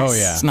fleeting. Yes. Oh,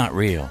 yeah. It's not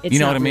real. It's you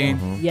know not what I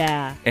mean? real.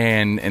 Yeah.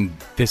 And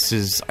this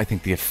is, I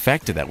think, the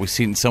effect of that. We've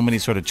seen so many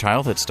sort of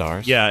childhood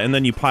stars. Yeah, and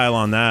then you pile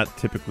on that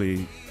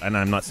typically, and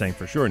I'm not saying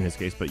for sure in his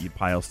case, but you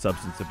pile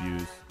substance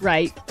abuse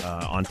Right.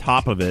 On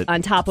top of it.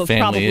 On top of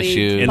family probably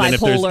issues. And then if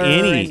there's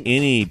bipolar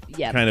any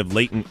Yep. kind of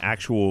latent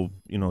actual,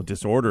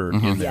 disorder in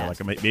there, Yeah.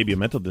 like maybe a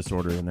mental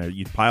disorder in there,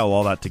 you pile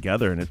all that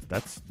together, and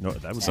that would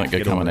It's not a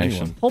good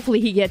combination.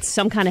 Hopefully he gets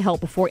some kind of help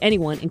before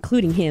anyone,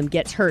 including him,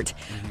 gets hurt.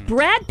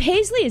 Brad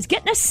Paisley is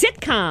getting a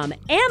sitcom.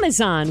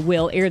 Amazon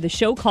will air the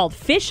show called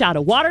Fish Out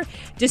of Water,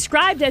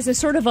 described as a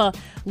sort of a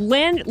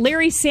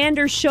Larry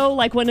Sanders show,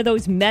 like one of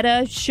those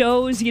meta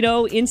shows,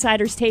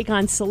 insiders take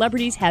on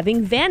celebrities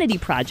having vanity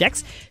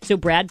projects. So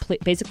Brad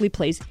basically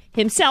plays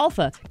himself,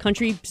 a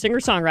country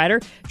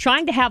singer-songwriter,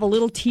 trying to have a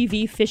little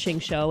TV fishing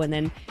show, and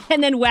then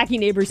wacky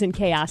neighbors and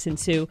chaos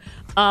ensue.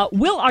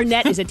 Will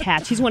Arnett is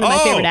attached. He's one of my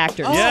favorite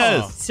actors.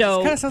 Yes.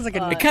 So It kind of sounds like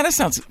It kind of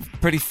sounds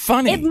pretty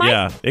funny. It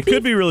might it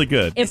could be really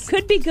good. It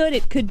could be good.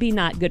 It could be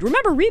not good.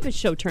 Remember, Reba's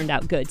show turned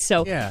out good.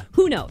 So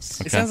who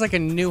knows? It sounds like a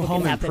new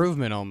Home happen.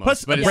 Improvement almost.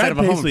 Plus, but Brad instead of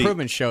a Home Paisley-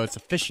 Improvement show, it's a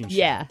fishing show.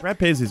 Yeah. Brad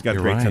Paisley's got a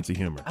great sense of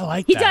humor. I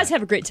like He that. does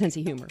have a great sense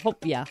of humor.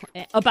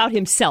 About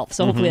himself.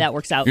 So hopefully that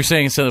works out. You're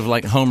saying instead of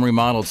like home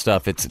remodeled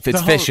stuff, it's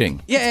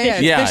fishing. Yeah,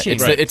 it's fishing.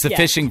 It's the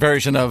fishing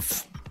version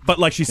of. But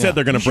like she said,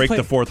 they're going to break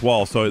the fourth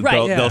wall, so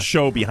they'll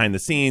show behind the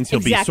scenes. He'll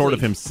be sort of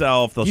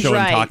himself. They'll show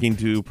him talking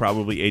to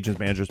probably agents,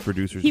 managers,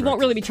 producers. He won't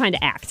really be trying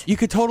to act. You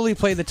could totally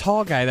play the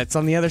tall guy that's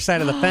on the other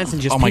side of the fence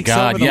and just Oh my peeks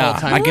God! over the Yeah,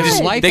 whole time. I can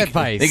just life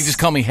advice. They can just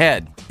call me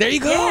Head. There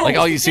you go. Like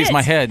all you see is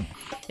my head.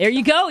 There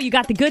you go. You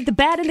got the good, the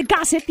bad, and the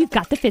gossip. You've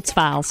got the Fitz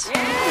Files.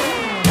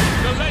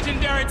 The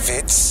legendary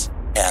Fitz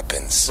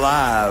happens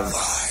Live.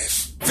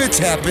 Fitz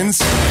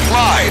happens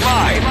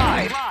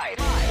live.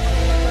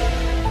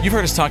 You've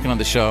heard us talking on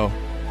the show,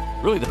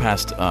 really the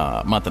past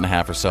month and a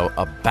half or so,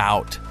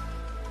 about,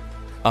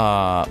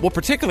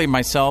 particularly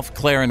myself,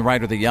 Claire, and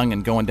Ryder the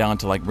Youngin going down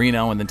to like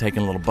Reno and then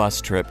taking a little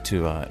bus trip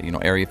to,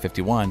 Area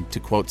 51 to,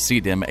 quote, see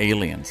them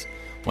aliens.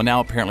 Well,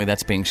 now apparently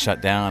that's being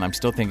shut down. I'm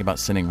still thinking about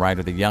sending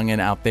Ryder the Youngin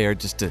out there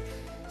just to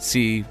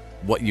see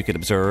what you could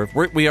observe.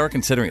 We are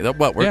considering it.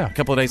 We're a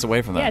couple of days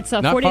away from that. Yeah,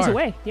 it's 4 days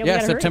away. Yeah, we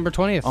gotta September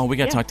 20th. Oh, we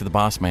got to talk to the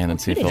boss man and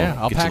see if he'll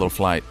get you a little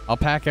flight. I'll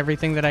pack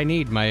everything that I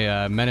need.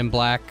 My Men in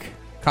Black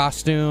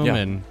costume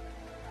and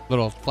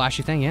little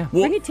flashy thing,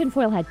 Bring a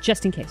tinfoil hat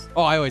just in case.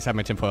 Oh, I always have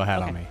my tinfoil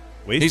hat on me.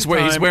 He's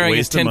wearing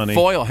his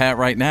tinfoil hat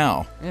right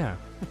now. Yeah.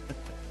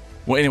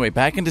 Well, anyway,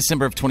 back in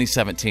December of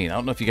 2017, I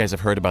don't know if you guys have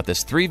heard about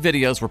this, 3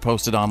 videos were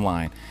posted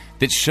online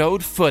that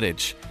showed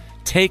footage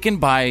taken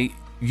by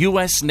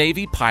U.S.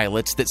 Navy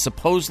pilots that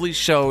supposedly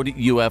showed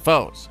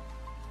UFOs.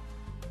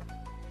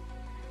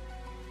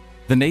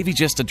 The Navy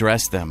just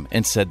addressed them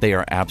and said they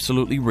are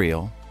absolutely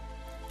real.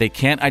 They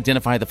can't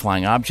identify the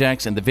flying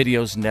objects, and the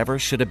videos never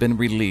should have been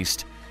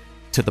released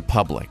to the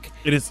public.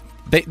 It is.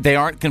 They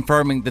aren't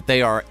confirming that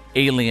they are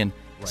alien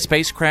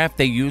spacecraft.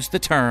 They use the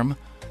term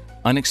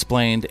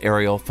unexplained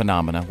aerial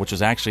phenomena, which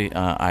was actually,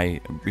 I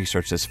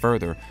researched this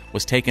further,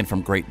 was taken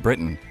from Great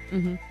Britain.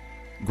 Mm-hmm.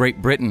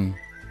 Great Britain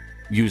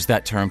used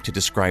that term to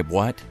describe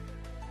what?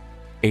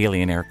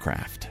 Alien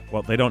aircraft.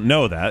 Well, they don't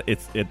know that.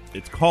 It's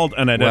called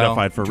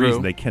unidentified for a true.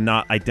 reason. They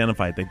cannot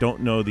identify it. They don't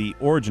know the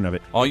origin of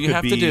it. All you Could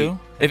have to be do,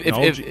 if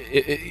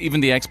technology.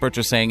 even the experts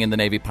are saying in the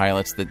Navy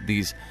pilots that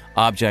these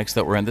objects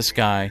that were in the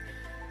sky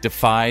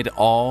defied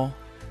all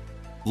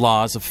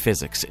laws of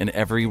physics in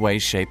every way,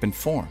 shape, and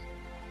form.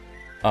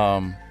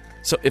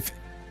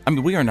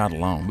 We are not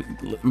alone.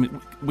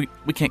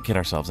 We can't kid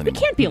ourselves anymore.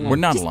 We can't be alone. We're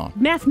not Just alone.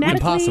 Mathematically.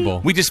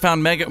 Impossible. We just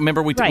found Mega.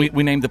 Remember, we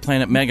named the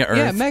planet Mega Earth.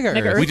 Yeah, Mega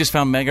Earth. We just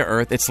found Mega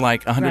Earth. It's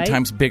like 100 Right.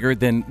 times bigger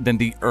than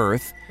the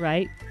Earth.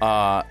 Right.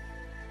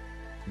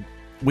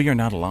 We are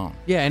not alone.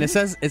 Yeah, and it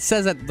says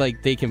that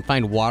like they can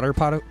find water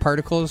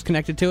particles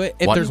connected to it.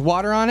 If What? there's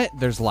water on it,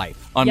 there's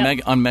life. On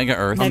Yep. Mega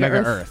Earth. Mega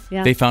Earth.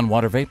 Yeah. They found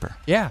water vapor.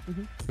 Yeah,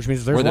 which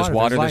means there's Where there's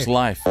water, there's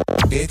life.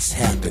 Fitz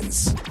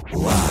happens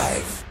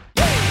live.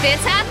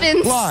 Fitz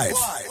happens. Live.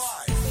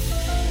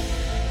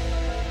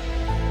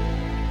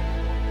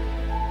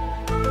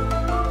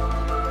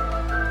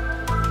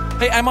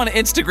 Hey, I'm on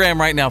Instagram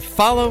right now.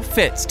 Follow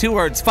Fitz. 2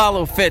 words,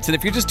 follow Fitz. And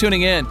if you're just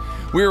tuning in,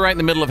 we were right in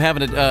the middle of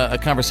having a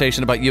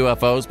conversation about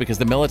UFOs because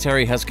the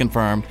military has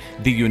confirmed,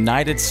 the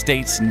United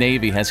States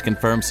Navy has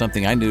confirmed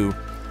something I knew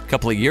a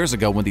couple of years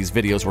ago when these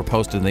videos were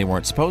posted and they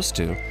weren't supposed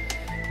to,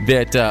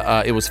 that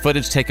it was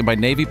footage taken by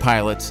Navy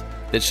pilots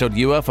that showed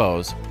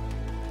UFOs.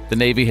 The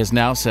Navy has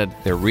now said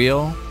they're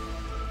real.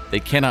 They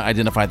cannot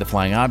identify the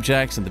flying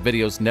objects, and the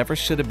videos never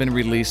should have been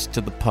released to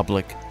the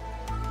public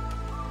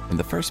in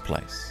the first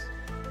place.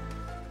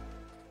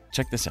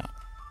 Check this out.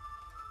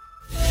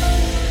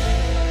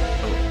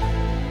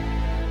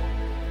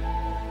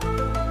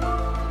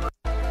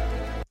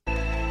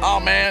 Oh,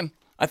 man.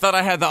 I thought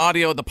I had the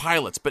audio of the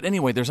pilots. But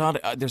anyway, there's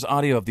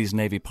audio of these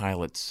Navy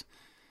pilots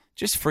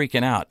just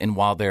freaking out. And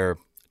while they're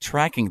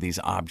tracking these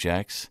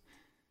objects,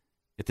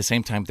 at the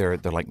same time, they're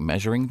like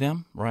measuring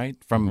them, right,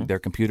 from their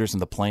computers in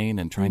the plane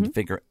and trying to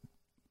figure.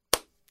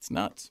 It's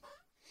nuts.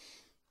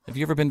 Have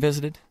you ever been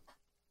visited?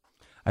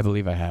 I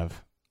believe I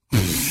have.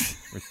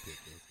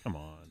 Come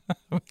on.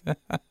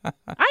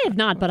 I have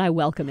not, but I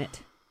welcome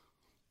it.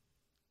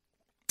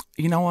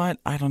 You know what?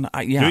 I don't know.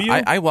 Do you?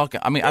 I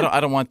welcome. I mean, I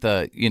don't want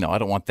I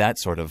don't want that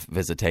sort of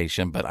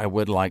visitation, but I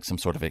would like some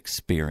sort of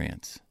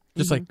experience.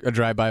 Just like a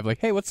drive-by of like,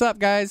 hey, what's up,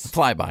 guys?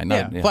 Flyby. No,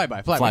 yeah,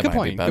 flyby. Good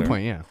point. Good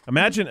point, yeah.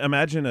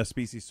 Imagine a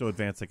species so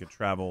advanced they could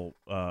travel,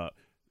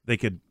 they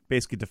could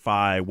basically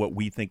defy what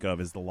we think of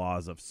as the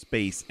laws of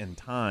space and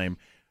time.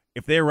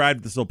 If they arrived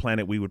at this little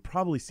planet, we would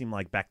probably seem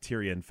like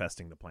bacteria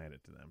infesting the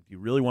planet to them. Do you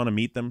really want to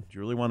meet them? Do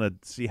you really want to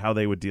see how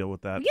they would deal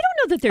with that? You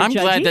don't know that they're I'm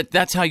judgy. glad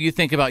that's how you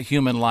think about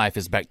human life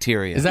is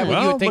bacteria. Is that what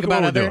you would think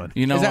about other?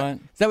 You know is what?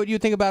 Is that what you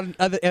think about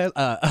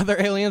other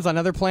aliens on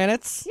other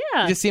planets?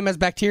 Yeah. You just see them as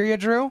bacteria,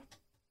 Drew?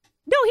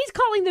 No, he's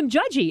calling them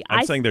judgy.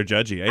 I'm saying they're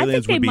judgy.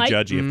 Aliens would be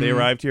judgy if they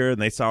arrived here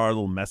and they saw our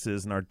little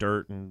messes and our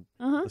dirt and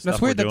the stuff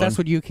That's weird we're that that's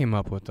doing. what you came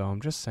up with, though.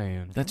 I'm just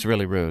saying. That's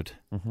really rude.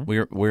 Mm-hmm.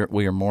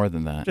 We are more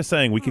than that. Just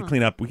saying, we could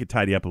clean up, we could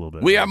tidy up a little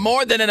bit. We are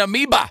more than an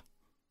amoeba.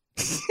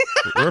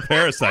 We're a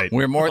parasite.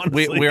 We're more. He's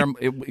We're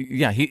basically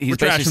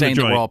trashing saying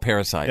the that we're joint. all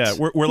parasites.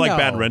 Yeah, we're like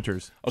bad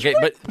renters. Okay,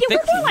 but we're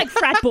more like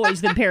frat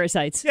boys than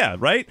parasites. Yeah,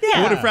 right?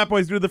 Yeah. What do frat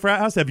boys do to the frat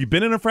house? Have you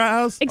been in a frat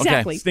house?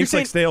 Exactly. Okay. Stinks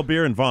like stale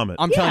beer and vomit.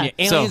 I'm telling you,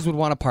 aliens So- would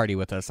want to party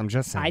with us. I'm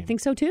just saying. I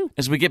think so too.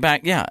 As we get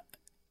back,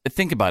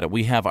 think about it.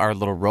 We have our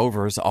little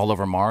rovers all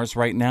over Mars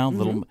right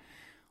now.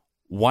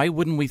 Why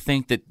wouldn't we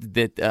think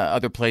that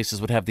other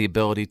places would have the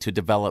ability to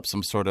develop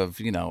some sort of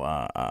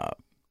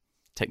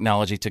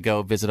technology to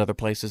go visit other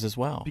places as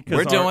well? Because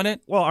We're doing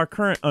it. Well, our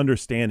current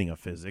understanding of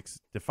physics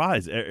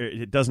defies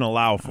it. Doesn't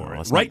allow for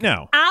it right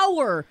now.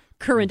 Our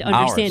current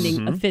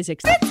understanding of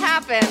physics. Fitz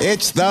happens.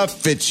 It's the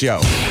Fitz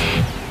Show.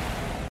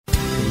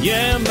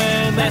 Yeah,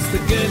 man, that's the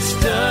good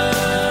stuff.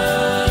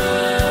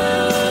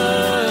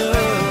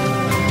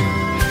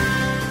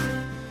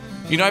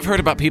 You know, I've heard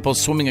about people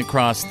swimming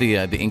across the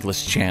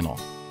English Channel.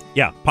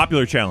 Yeah,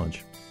 popular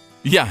challenge.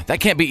 Yeah, that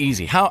can't be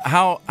easy.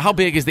 How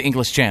big is the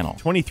English Channel?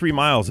 23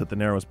 miles at the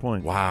narrowest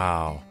point.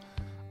 Wow.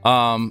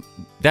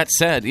 That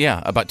said,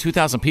 about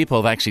 2,000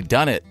 people have actually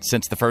done it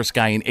since the first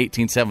guy in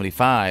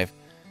 1875.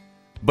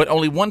 But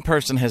only one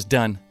person has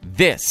done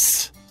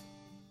this,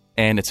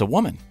 and it's a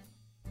woman.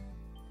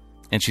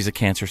 And she's a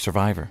cancer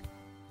survivor.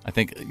 I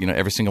think,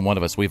 every single one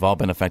of us, we've all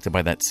been affected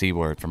by that C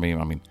word. For me,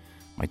 I mean,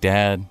 my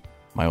dad,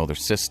 my older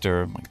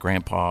sister, my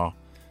grandpa,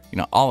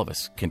 all of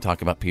us can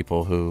talk about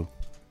people who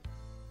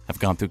have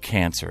gone through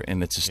cancer,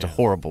 and it's just a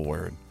horrible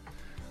word.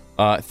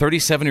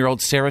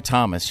 37-year-old Sarah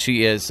Thomas,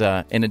 she is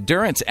an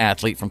endurance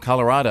athlete from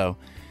Colorado.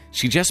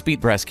 She just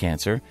beat breast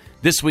cancer.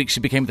 This week, she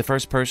became the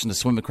first person to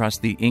swim across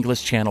the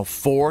English Channel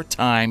 4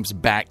 times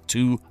back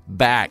to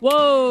back.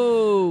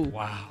 Whoa.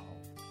 Wow.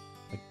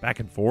 Like back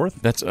and forth?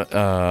 That's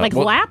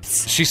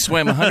laps? She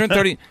swam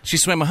 130. She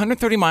swam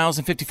 130 miles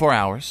in 54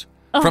 hours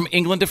from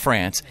England to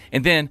France,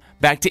 and then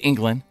back to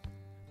England,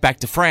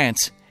 back to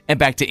France, and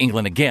back to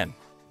England again.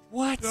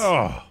 What?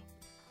 Oh.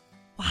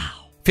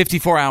 Wow.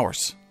 54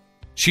 hours.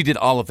 She did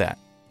all of that.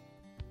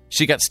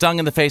 She got stung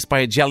in the face by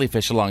a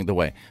jellyfish along the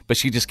way, but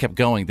she just kept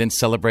going, then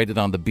celebrated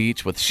on the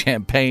beach with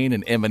champagne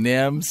and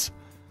M&Ms.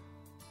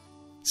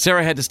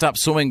 Sarah had to stop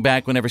swimming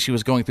back whenever she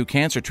was going through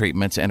cancer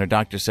treatments, and her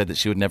doctor said that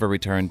she would never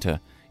return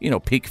to,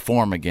 peak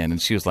form again.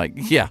 And she was like,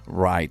 yeah,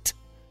 right.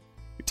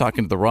 You're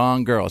talking to the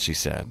wrong girl, she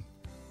said.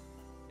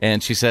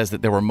 And she says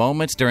that there were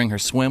moments during her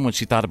swim when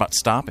she thought about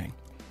stopping.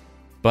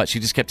 But she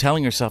just kept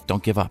telling herself,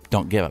 don't give up,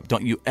 don't give up.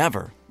 Don't you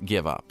ever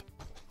give up.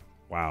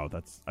 Wow,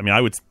 I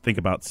would think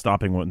about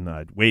stopping when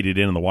I waded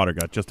in and the water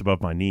got just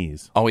above my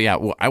knees. Oh, yeah.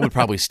 Well, I would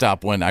probably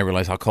stop when I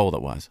realized how cold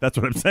it was. That's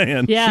what I'm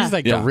saying. Yeah. She's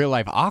like the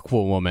real-life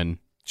Aqua woman.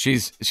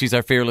 She's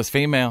our fearless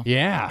female.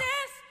 Yeah.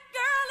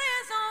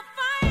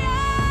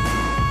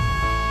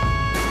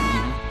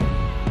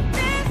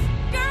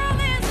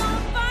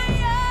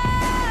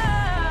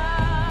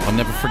 I'll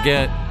never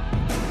forget,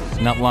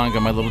 not long ago,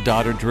 my little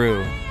daughter,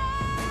 Drew,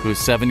 who is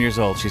 7 years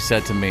old, she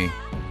said to me,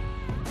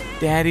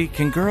 Daddy,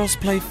 can girls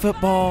play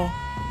football?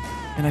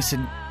 And I said,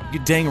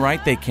 you're dang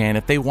right they can.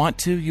 If they want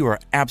to, you are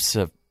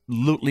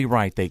absolutely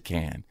right they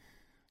can.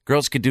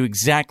 Girls could do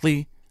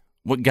exactly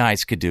what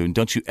guys could do. And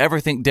don't you ever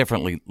think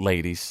differently,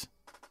 ladies.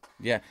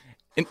 Yeah.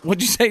 And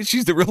what'd you say?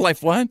 She's the real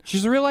life what?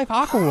 She's a real-life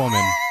Aqua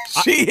woman.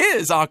 She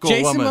is Aqua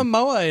Jason woman.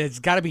 Momoa has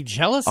got to be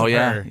jealous of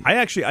her.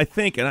 I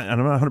think, and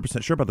I'm not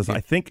 100% sure about this, I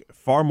think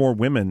far more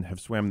women have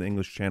swam the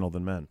English Channel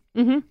than men.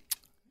 Mm-hmm.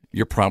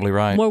 You're probably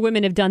right. More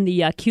women have done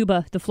the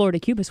Florida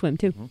Cuba swim,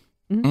 too.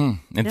 And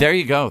there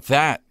you go.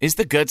 That is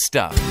the good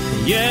stuff.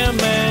 Yeah,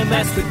 man,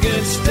 that's the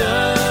good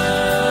stuff.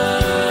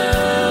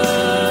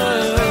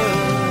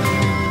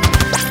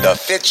 The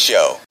Fitz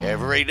Show.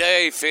 Every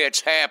day,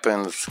 Fitz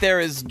happens. There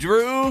is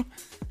Drew,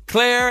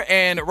 Claire,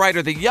 and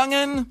Ryder the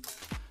Youngin'.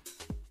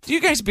 Do you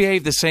guys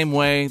behave the same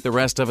way the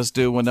rest of us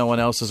do when no one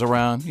else is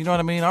around? You know what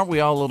I mean? Aren't we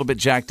all a little bit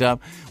jacked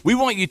up? We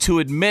want you to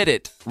admit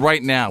it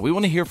right now. We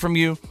want to hear from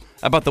you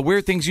about the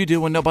weird things you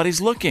do when nobody's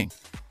looking.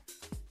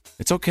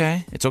 It's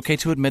okay. It's okay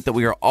to admit that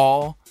we are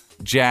all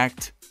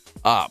jacked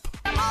up.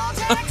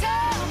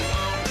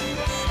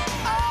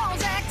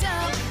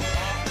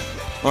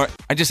 All right,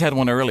 I just had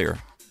one earlier.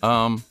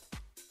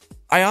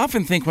 I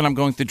often think when I'm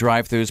going through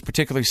drive-thrus,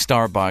 particularly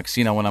Starbucks,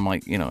 when I'm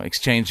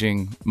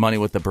exchanging money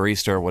with the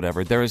barista or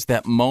whatever, there is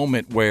that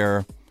moment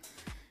where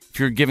if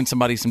you're giving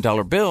somebody some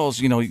dollar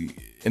bills, and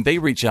they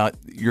reach out,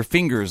 your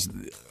fingers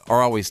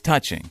are always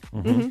touching.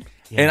 Mm-hmm.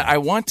 Yeah. And I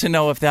want to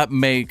know if that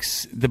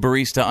makes the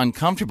barista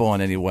uncomfortable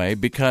in any way,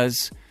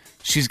 because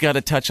she's got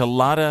to touch a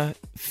lot of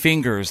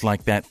fingers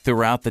like that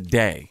throughout the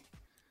day.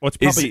 Well, it's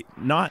probably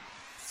not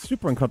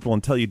super uncomfortable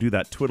until you do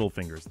that twiddle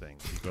fingers thing.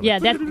 Yeah,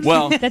 that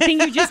thing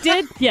you just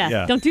did?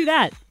 Yeah, don't do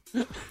that.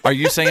 Are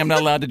you saying I'm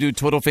not allowed to do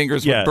twiddle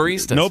fingers with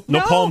baristas?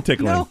 No palm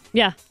tickling. No.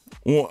 Yeah.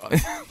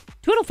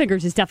 Twiddle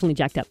fingers is definitely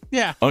jacked up.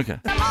 Yeah. Okay.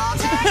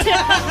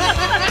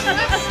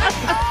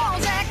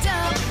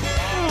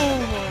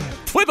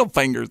 Twiddle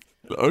fingers.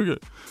 Okay.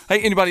 Hey,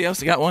 anybody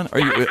else got one? Or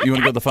you want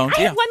to go to the phone?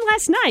 I had one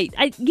last night.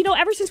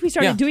 Ever since we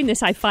started doing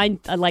this, I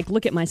find I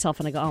look at myself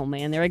and I go, oh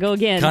man, there I go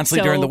again.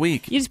 Constantly during the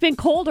week. It's been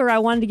colder. I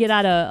wanted to get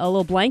out a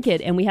little blanket,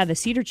 and we have the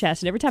cedar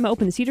chest. And every time I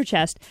open the cedar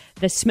chest,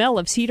 the smell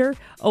of cedar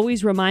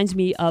always reminds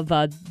me of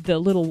the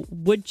little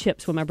wood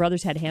chips when my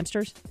brothers had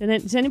hamsters.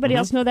 Does anybody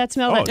else know that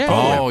smell? Yeah.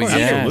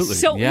 Absolutely.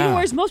 So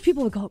whereas most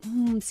people would go,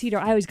 cedar,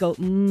 I always go,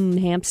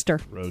 hamster.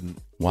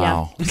 Rodent.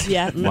 Wow.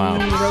 Yeah. Wow.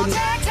 Rodent.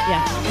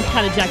 Yeah. I'm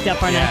kind of jacked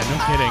up, aren't I? No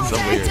kidding. So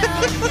weird.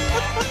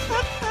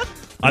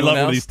 I love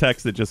one of these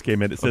texts that just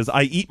came in. It says,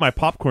 I eat my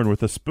popcorn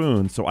with a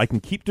spoon so I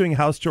can keep doing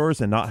house chores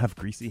and not have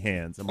greasy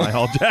hands. Am I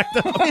all jacked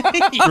up?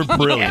 You're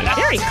brilliant. Yeah,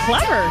 very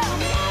clever.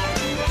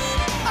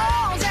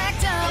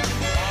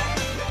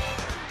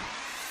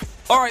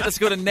 All right, let's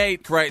go to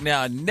Nate right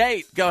now.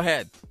 Nate, go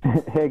ahead.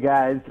 Hey,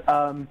 guys.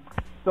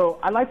 So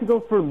I like to go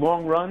for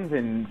long runs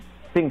and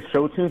sing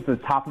show tunes to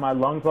the top of my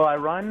lungs while I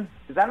run.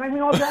 Does that make me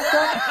all jacked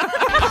up?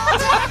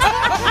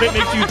 It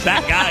makes you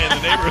that guy in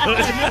the neighborhood.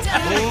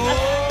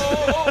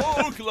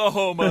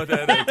 Oklahoma,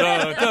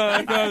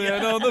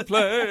 on the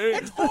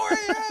play.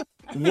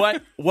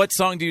 What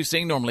song do you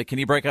sing normally? Can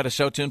you break out a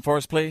show tune for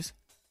us, please?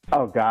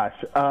 Oh, gosh.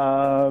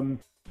 How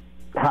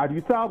do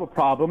you solve a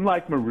problem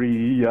like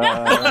Maria?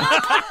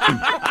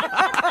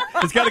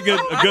 It's got a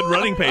good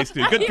running pace,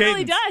 too. Good It cadence.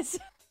 really does.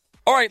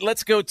 All right,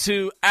 let's go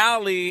to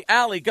Allie.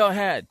 Allie, go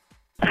ahead.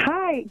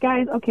 Hi,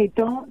 guys. Okay,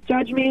 don't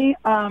judge me.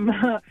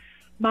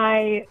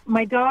 My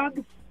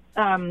dog's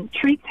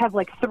treats have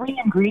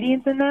 3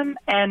 ingredients in them,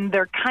 and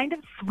they're kind of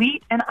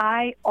sweet, and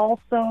I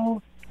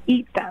also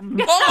eat them.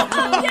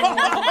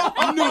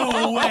 Oh,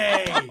 no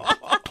way.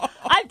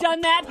 I've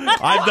done that.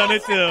 I've done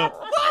it, too.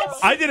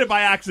 I did it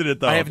by accident,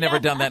 though. I have never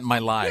done that in my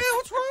life. Yeah,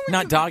 what's wrong with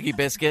Not doggy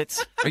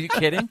biscuits. Are you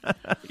kidding?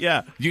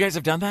 Yeah. You guys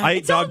have done that? I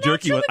ate dog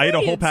jerky. I ate a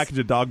whole package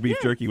of dog beef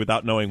jerky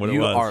without knowing what it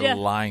was. You are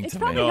lying It's to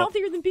probably me.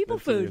 healthier than people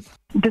food.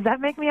 Does that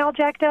make me all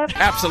jacked up?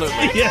 Absolutely.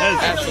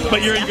 Yes, Absolutely.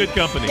 but you're in good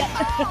company.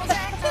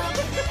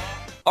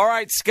 All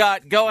right,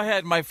 Scott, go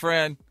ahead, my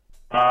friend.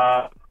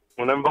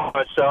 When I'm by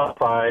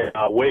myself, I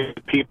wave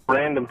to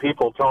random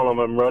people telling them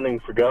I'm running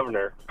for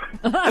governor.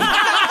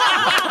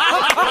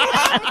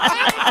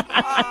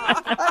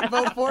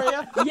 Vote for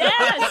you?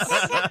 Yes.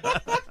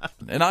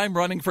 And I'm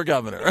running for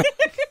governor.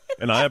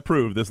 And I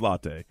approve this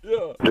latte.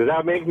 Does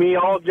that make me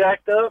all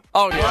jacked up?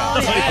 Oh, yeah.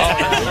 Oh,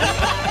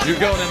 yeah. You're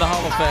going in the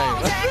Hall of Fame.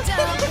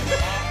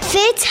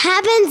 Fitz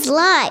happens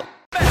live.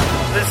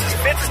 This is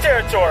Fitz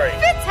territory.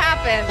 Fitz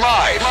happens.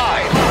 Live.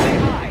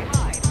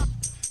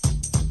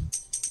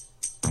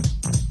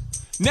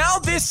 Now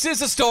this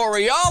is a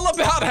story all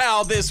about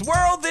how this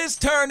world is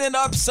turning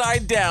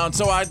upside down.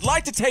 So I'd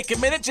like to take a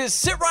minute, just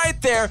sit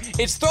right there.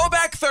 It's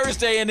Throwback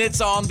Thursday and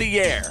it's on the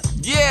air.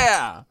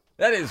 Yeah,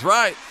 that is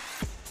right.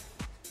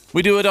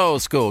 We do it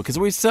old school because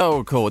we're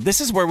so cool.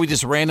 This is where we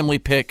just randomly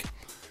pick,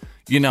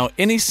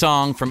 any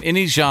song from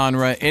any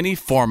genre, any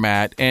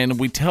format, and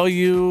we tell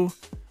you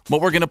what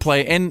we're going to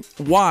play and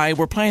why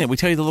we're playing it. We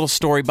tell you the little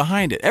story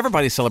behind it.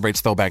 Everybody celebrates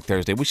Throwback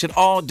Thursday. We should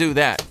all do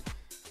that.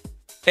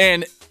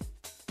 And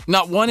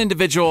not one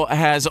individual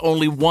has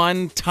only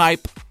one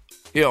type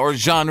or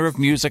genre of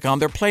music on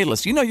their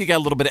playlist. You got a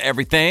little bit of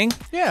everything.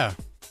 Yeah.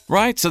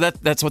 Right? So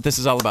that's what this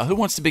is all about. Who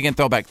wants to begin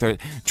Throwback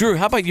Thursday? Drew,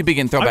 how about you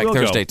begin Throwback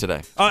Thursday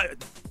today? A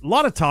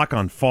lot of talk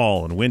on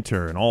fall and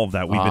winter and all of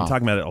that. We've been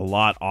talking about it a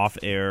lot off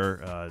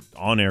air,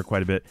 on air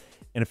quite a bit.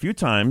 And a few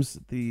times,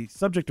 the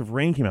subject of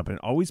rain came up, and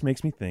it always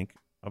makes me think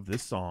of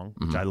this song,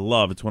 which I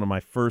love. It's one of my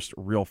first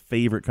real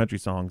favorite country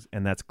songs,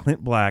 and that's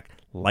Clint Black,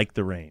 Like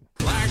the Rain.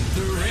 Like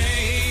the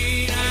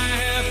rain, I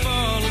have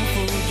fallen for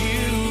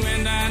you,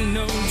 and I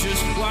know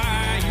just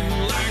why you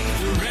like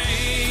the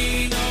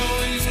rain,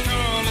 always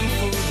calling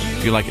for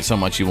you. You like it so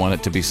much you want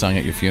it to be sung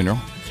at your funeral?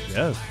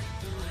 Yes.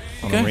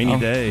 On a rainy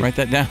day. Write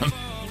that down.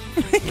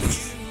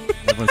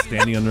 Everyone's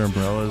standing under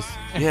umbrellas.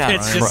 Yeah.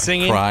 It's just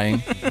singing.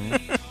 Crying.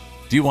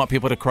 Do you want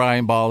people to cry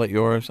and bawl at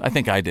yours? I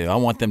think I do. I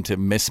want them to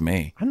miss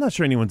me. I'm not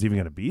sure anyone's even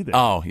going to be there.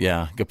 Oh,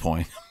 yeah. Good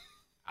point.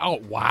 Oh,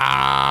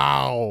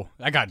 wow.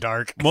 That got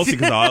dark. Mostly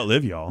because I'll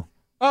outlive y'all.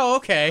 Oh,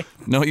 okay.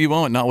 No, you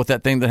won't. Not with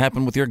that thing that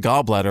happened with your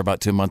gallbladder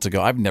about 2 months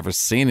ago. I've never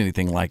seen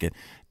anything like it.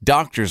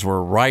 Doctors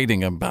were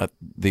writing about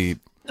the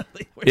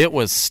It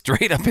was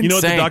straight up insane. You know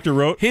what the doctor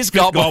wrote? His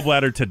Fifth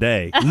gallbladder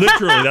today.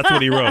 Literally, that's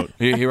what he wrote.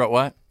 He wrote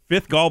what?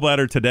 Fifth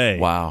gallbladder today.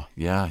 Wow.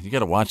 Yeah, you got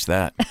to watch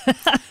that.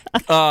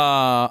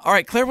 All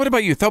right, Claire, what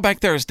about you? Throwback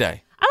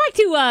Thursday. I like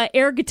to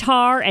air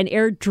guitar and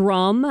air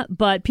drum,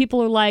 but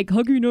people are like,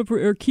 how can you never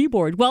air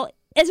keyboard? Well,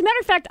 as a matter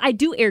of fact, I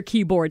do air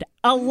keyboard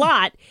a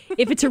lot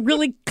if it's a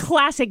really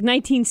classic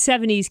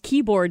 1970s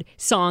keyboard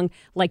song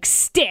like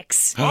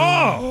Styx.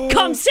 Oh!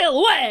 Come sail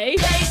away.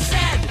 They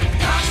said,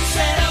 come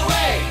sail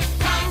away,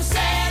 come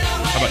sail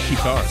away. How about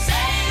guitar?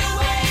 Sail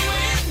away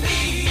with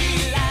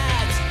me,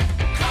 lads.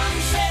 Come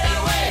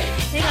sail away.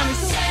 Hang on, this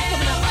is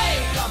coming up.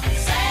 Come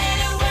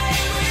sail away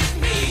with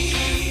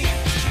me.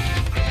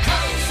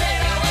 Come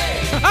sail away.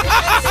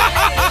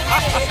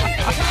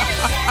 Come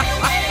sail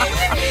away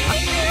with me.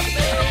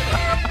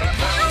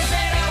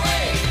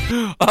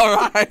 All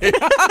right.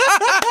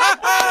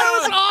 That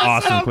was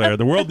Awesome, Claire.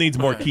 The world needs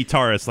more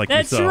guitarists like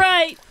That's yourself.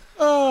 right.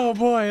 Oh,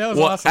 boy. That was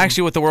awesome.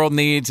 Actually, what the world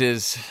needs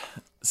is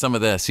some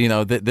of this. You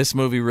know, this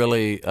movie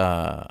really,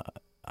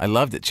 I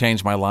loved it.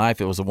 Changed my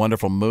life. It was a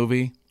wonderful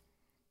movie.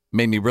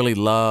 Made me really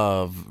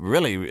love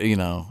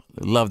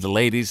the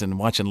ladies and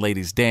watching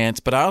ladies dance.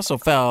 But I also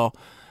fell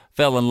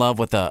in love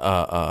with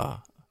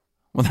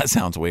well, that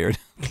sounds weird.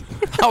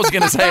 I was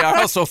going to say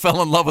I also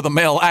fell in love with a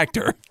male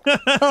actor.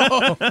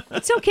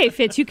 It's okay,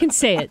 Fitz. You can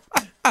say it.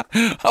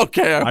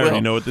 Okay, I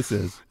already know what this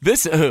is.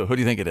 Who do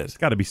you think it is? It's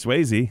got to be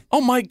Swayze. Oh,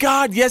 my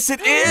God. Yes,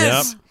 it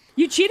is. Yep.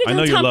 You cheated I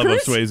know on your Tom love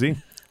Cruise? of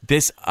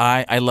Swayze.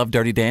 I loved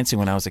Dirty Dancing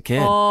when I was a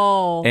kid.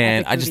 Oh,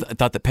 and I just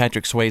thought that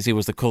Patrick Swayze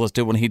was the coolest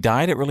dude. When he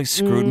died, it really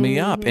screwed me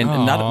up. And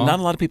not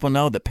a lot of people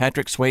know that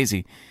Patrick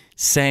Swayze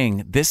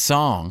sang this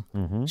song,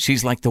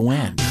 She's Like the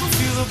Wind.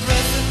 Feel the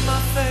breath in my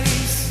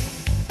face,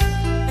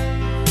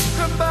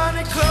 her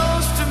body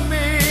close to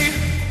me,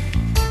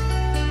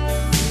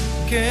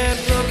 can't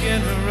look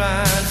in her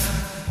eyes,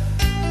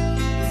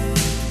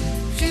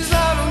 she's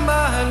out of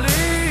my league,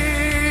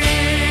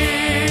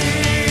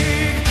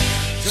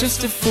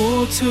 just a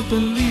fool to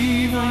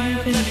believe I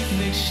have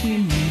anything she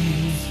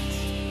needs,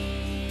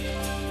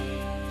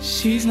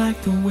 she's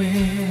like the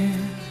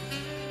wind.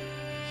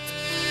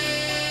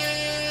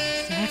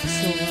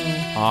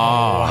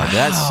 Oh,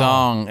 that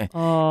song.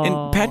 Oh.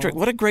 And Patrick,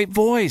 what a great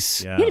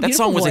voice. Yeah. He had a That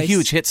song was a beautiful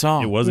huge hit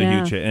song. It was a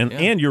huge hit.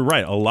 And you're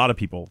right. A lot of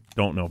people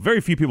don't know. Very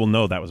few people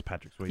know that was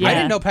Patrick Swayze. I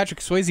didn't know Patrick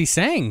Swayze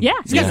sang. Yeah.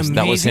 He's got an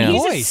That was amazing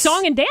him. voice. He's a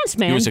song and dance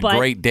man. He was a but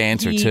great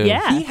dancer, too.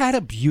 Yeah. He had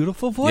a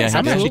beautiful voice. Yeah,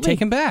 I'm actually absolutely.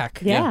 taken back.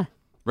 Yeah.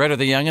 Red or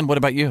the Youngin', what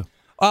about you?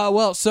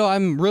 Well, so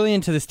I'm really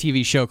into this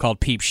TV show called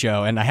Peep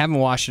Show, and I haven't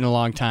watched it in a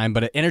long time,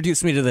 but it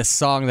introduced me to this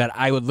song that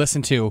I would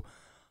listen to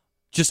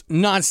just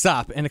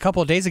nonstop. And a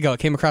couple of days ago, it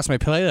came across my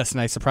playlist, and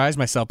I surprised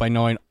myself by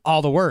knowing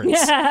all the words.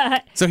 Yeah.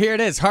 So here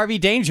it is, Harvey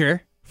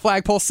Danger,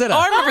 Flagpole Sitta. Oh,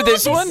 I remember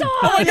this one. song.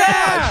 Oh, my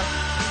God.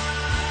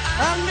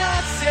 I'm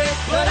not sick,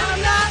 but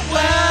I'm not well,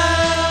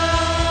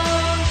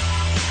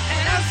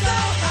 and I'm so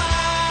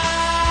high,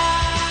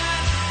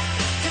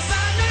 'cause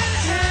I'm in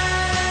hell.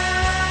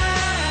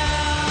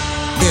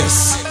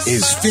 This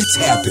is Fitz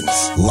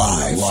Happens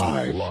Live.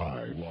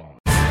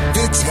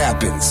 Fitz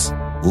Happens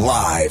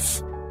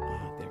Live.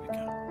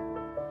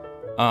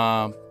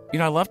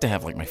 I love to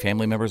have like my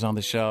family members on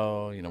the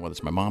show, whether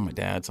it's my mom, my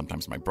dad,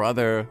 sometimes my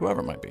brother, whoever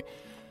it might be.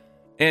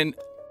 And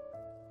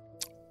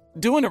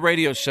doing a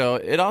radio show,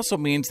 it also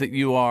means that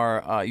you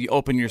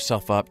open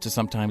yourself up to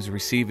sometimes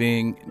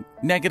receiving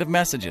negative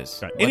messages.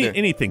 Right.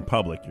 Anything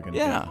public, you're going to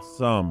get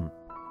some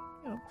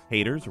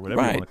haters or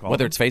whatever you want to call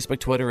Whether them. it's Facebook,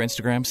 Twitter,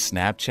 Instagram,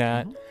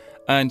 Snapchat.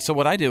 And so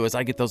what I do is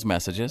I get those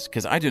messages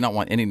because I do not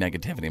want any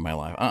negativity in my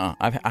life.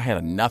 I had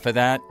enough of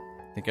that.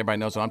 I think everybody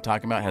knows what I'm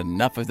talking about. I had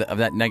enough of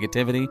that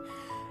negativity,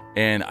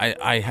 and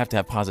I have to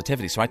have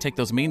positivity. So I take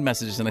those mean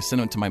messages and I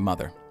send them to my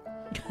mother.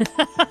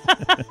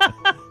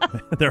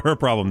 They're her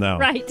problem now.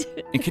 Right.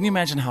 And can you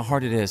imagine how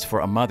hard it is for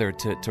a mother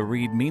to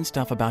read mean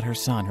stuff about her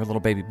son, her little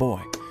baby boy?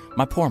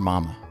 My poor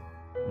mama.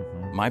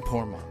 My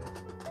poor mama.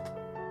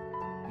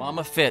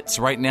 Mama Fitz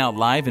right now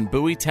live in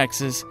Bowie,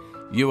 Texas,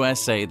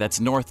 USA. That's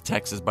North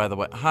Texas, by the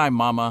way. Hi,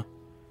 Mama.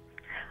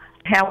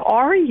 How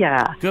are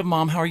ya? Good,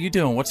 Mom. How are you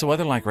doing? What's the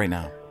weather like right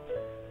now?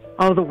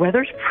 Oh, the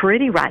weather's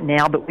pretty right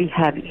now, but we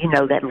have,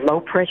 that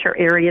low-pressure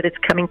area that's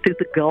coming through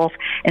the Gulf,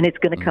 and it's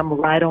going to come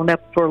right on up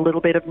for a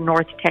little bit of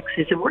North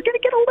Texas, and we're going to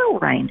get a little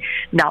rain.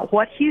 Not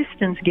what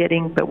Houston's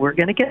getting, but we're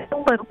going to get a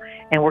little,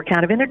 and we're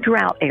kind of in a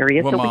drought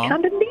area, Well, so Mom. we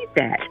kind of need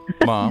that.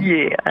 Mom.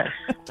 Yes.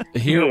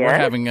 Here we're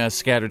Yes. having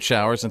scattered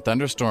showers and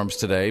thunderstorms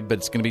today, but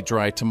it's going to be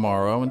dry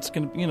tomorrow, and it's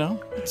going to,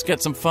 let's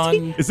get some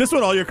fun. Is this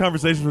what all your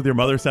conversations with your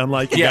mother sound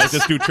like? You Yes.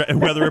 guys just do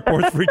weather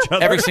reports for each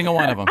other? Every single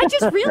one of them. I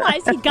just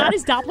realized he got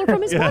his Doppler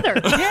from his mother. He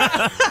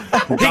got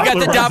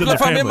the Doppler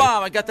from your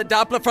mom. I got the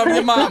Doppler from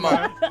your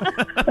mama.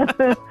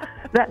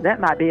 That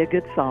might be a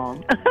good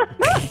song.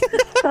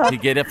 You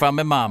get it from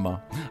your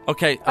mama.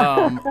 Okay,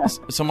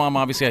 so Mom,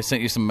 obviously I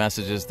sent you some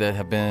messages that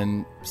have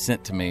been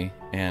sent to me,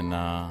 and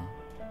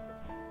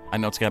I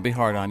know it's got to be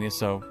hard on you,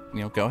 so,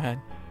 go ahead.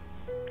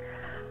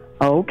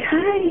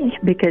 Okay,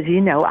 because,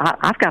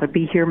 I've got to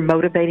be here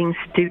motivating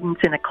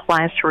students in a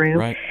classroom,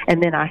 Right.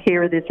 and then I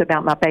hear this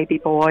about my baby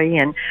boy,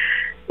 and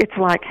it's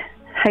like,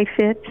 hey,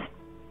 Fitz,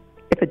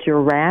 if a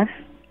giraffe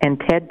and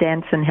Ted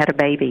Danson had a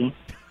baby,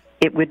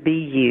 it would be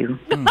you.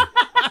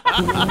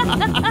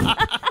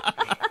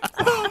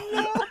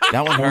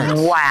 That one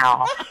hurts.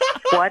 Wow.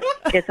 What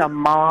is a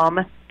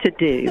mom to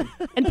do?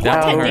 And poor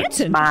That Ted one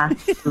Danson. My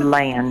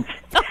lands.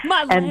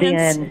 My And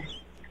lands. then,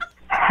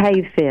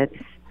 hey, Fitz,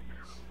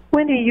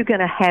 when are you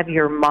going to have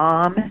your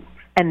mom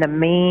and the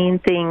mean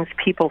things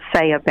people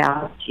say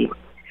about you?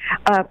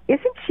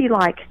 Isn't she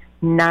like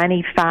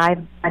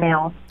 95 by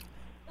now?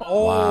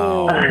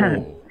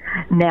 Wow.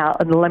 Now,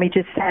 let me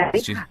just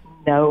say,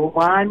 no,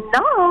 I'm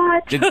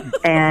not.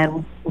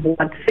 And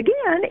once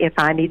again, if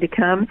I need to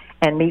come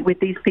and meet with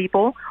these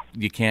people,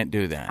 You can't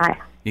do that.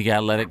 You got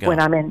to let it go. when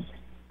I'm in,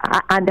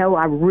 I know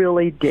I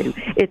really do.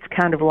 It's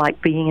kind of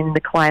like being in the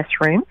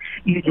classroom.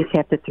 You just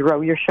have to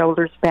throw your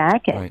shoulders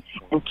back and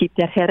keep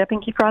that head up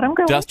and keep right on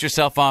going. Dust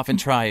yourself off and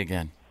try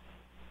again.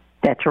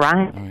 That's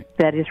right.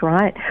 That is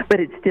right. But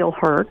it still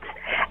hurts.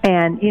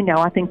 And,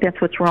 I think that's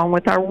what's wrong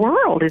with our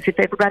world, is if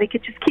everybody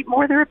could just keep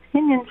more of their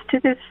opinions to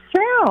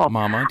themselves.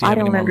 Mama, do you have I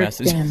don't any more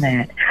understand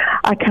messages? that.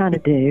 I kind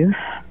of do.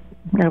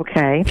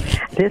 Okay.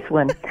 This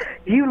one.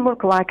 You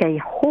look like a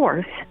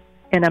horse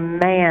in a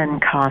man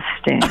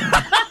costume.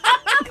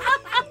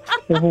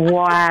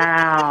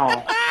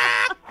 Wow.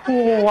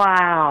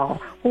 Wow.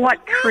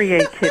 What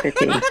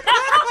creativity.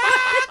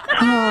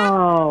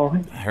 Oh,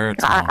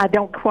 hurts. I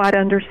don't quite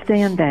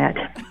understand that.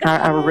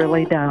 I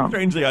really don't.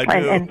 Strangely, I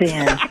do. And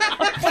then,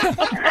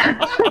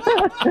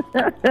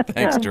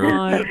 Thanks, Drew.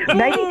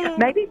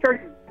 maybe for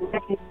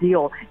a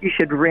deal, you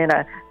should rent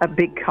a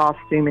big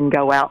costume and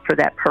go out for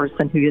that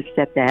person who has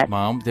said that.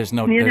 Mom, there's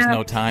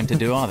no time to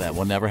do all that.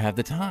 We'll never have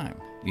the time.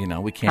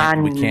 We can't I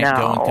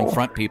go and know.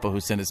 confront people who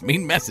send us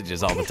mean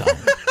messages all the time.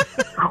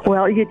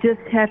 Well, you just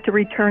have to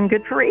return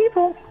good for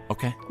evil.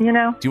 Okay. Do you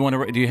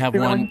have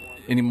You know- one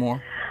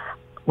anymore?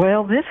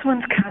 Well, this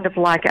one's kind of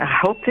like, I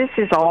hope this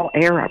is all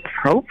air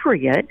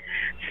appropriate,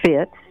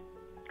 Fitz.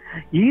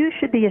 You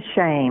should be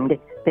ashamed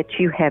that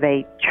you have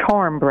a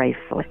charm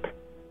bracelet.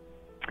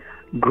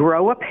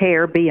 Grow a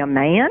pair, be a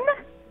man?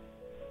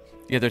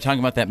 Yeah, they're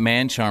talking about that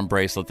man charm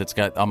bracelet that's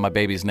got all my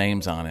baby's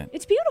names on it.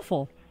 It's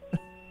beautiful.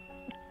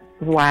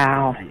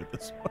 Wow.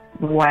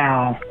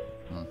 Wow.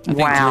 I think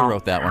Drew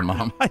wrote that one,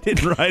 Mom. I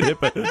didn't write it,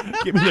 but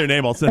give me their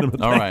name. I'll send them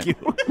a All thank right. you.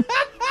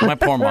 My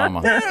poor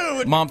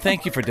mama. Mom,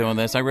 thank you for doing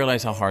this. I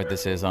realize how hard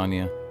this is on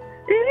you.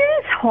 It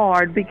is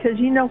hard because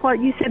you know what?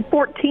 You said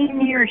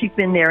 14 years you've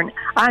been there, and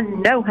I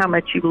know how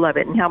much you love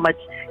it and how much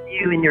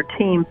you and your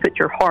team put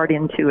your heart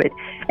into it.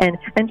 And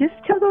just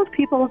tell those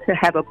people to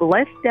have a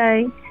blessed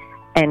day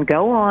and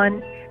go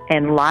on,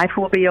 and life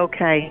will be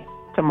okay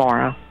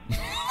tomorrow.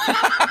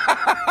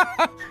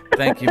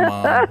 Thank you,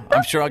 Mom.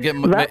 I'm sure I'll get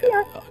Love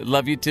you.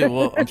 Love you too.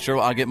 Well, I'm sure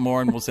I'll get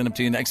more, and we'll send them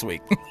to you next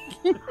week.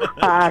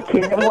 I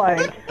can't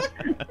wait.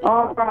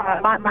 All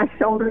right, my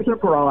shoulders are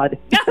broad.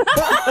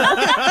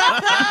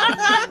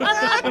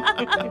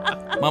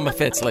 Mama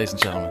Fitz, ladies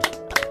and gentlemen.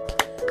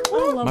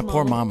 My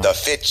poor mama. The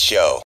Fitz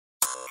Show.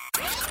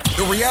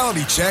 The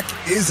reality check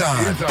is on.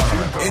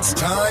 It's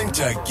time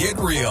to get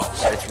real.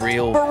 It's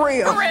real. For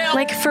real.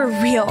 Like for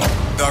real.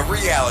 The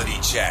reality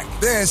check.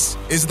 This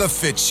is The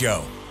Fitz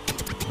Show.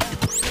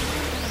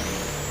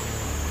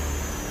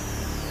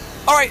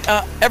 All right,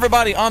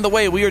 everybody on the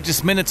way. We are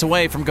just minutes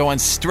away from going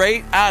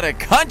straight out of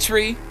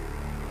country.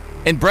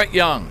 And Brett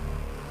Young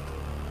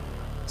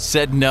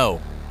said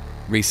no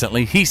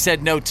recently. He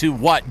said no to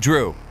what,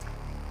 Drew?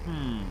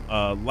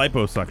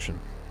 Liposuction.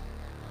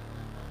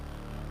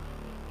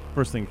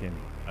 First thing came.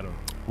 I don't know.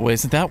 Well,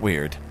 isn't that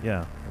weird?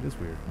 Yeah, it is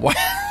weird.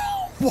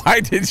 Why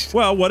did you?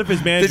 Well, what if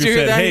his manager Did you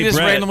hear said, that? "Hey, He just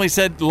Brett." randomly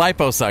said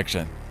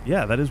liposuction.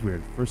 Yeah, that is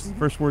weird.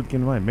 First word came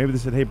to mind. Maybe they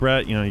said, "Hey,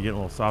 Brett, you're getting a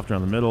little softer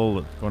on the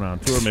middle, going on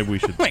tour. Maybe we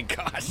should my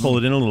gosh. pull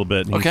it in a little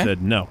bit." And Okay. he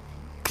said no.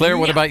 Claire,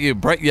 what about you?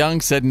 Brett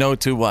Young said no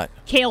to what?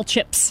 Kale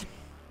chips.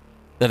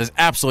 That is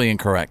absolutely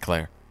incorrect,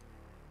 Claire.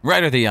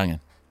 Right or the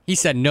youngin? He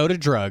said no to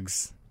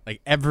drugs.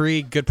 Like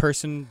every good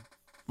person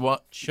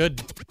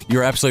should.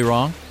 You're absolutely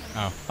wrong.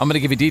 Oh. I'm going to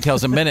give you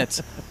details in minutes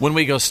when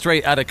we go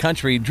straight out of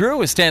country.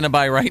 Drew is standing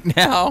by right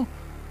now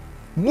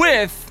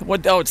with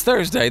what? Oh, it's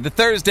Thursday. The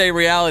Thursday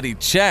reality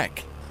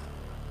check.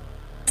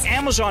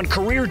 Amazon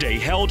Career Day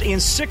held in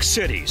 6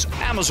 cities.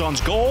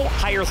 Amazon's goal,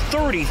 hire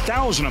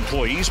 30,000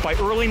 employees by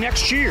early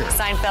next year.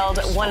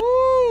 Seinfeld won.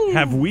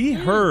 Have we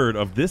heard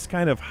of this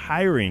kind of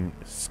hiring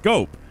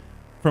scope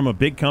from a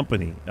big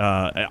company?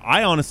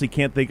 I honestly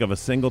can't think of a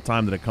single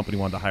time that a company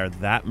wanted to hire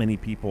that many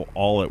people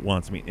all at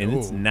once. I mean, and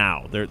it's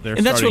now. They're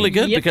And that's really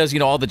good because,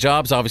 all the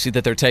jobs, obviously,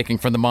 that they're taking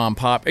from the mom and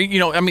pop.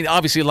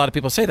 Obviously, a lot of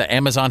people say that.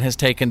 Amazon has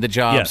taken the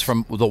jobs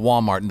from the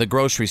Walmart and the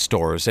grocery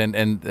stores,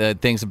 and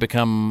things have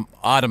become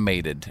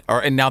automated.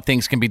 And now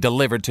things can be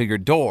delivered to your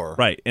door.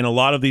 Right. And a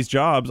lot of these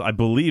jobs, I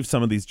believe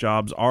some of these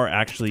jobs are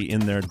actually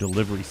in their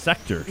delivery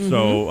sector. Mm-hmm.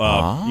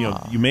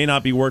 So, you may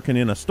not be working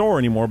in a store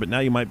anymore, but now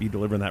you might be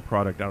delivering that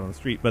product out on the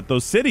street. But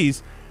those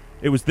cities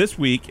It was this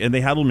week, and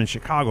they had them in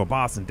Chicago,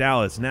 Boston,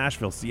 Dallas,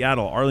 Nashville,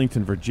 Seattle,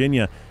 Arlington,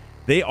 Virginia.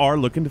 They are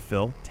looking to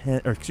fill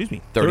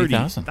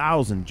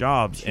 30,000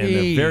 jobs, and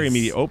they're very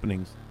immediate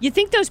openings. You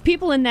think those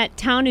people in that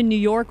town in New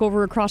York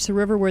over across the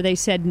river where they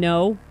said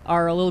no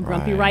are a little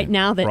grumpy right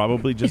now? That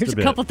probably just there's a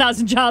bit. Couple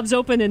thousand jobs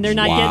open and they're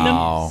not getting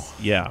them?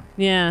 Yeah.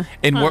 Yeah.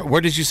 And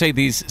where did you say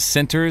these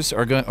centers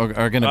are going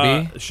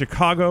to be?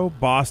 Chicago,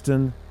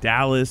 Boston,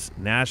 Dallas,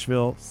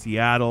 Nashville,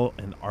 Seattle,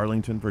 and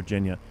Arlington,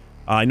 Virginia.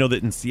 I know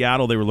that in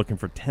Seattle they were looking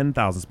for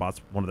 10,000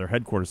 spots, one of their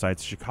headquarter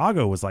sites.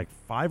 Chicago was like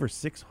 500 or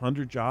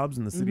 600 jobs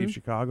in the city of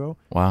Chicago.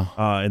 Wow.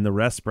 And the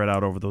rest spread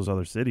out over those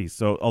other cities.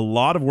 So a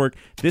lot of work.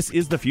 This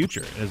is the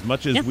future. As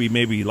much as we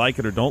maybe like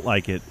it or don't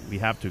like it, we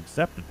have to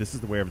accept that this is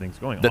the way everything's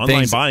going.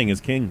 Online buying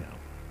is king now.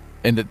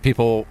 And that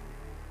people,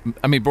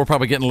 I mean, we're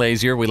probably getting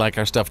lazier. We like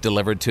our stuff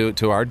delivered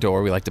to our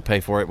door. We like to pay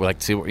for it. We like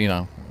to see,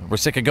 we're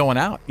sick of going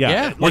out.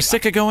 Yeah. We're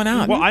sick of going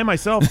out. Well, I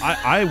myself,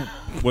 I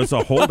was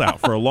a holdout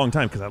for a long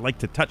time because I like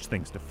to touch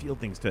things, to feel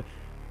things, to,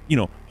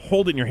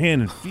 hold it in your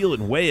hand and feel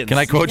it and weigh it. Can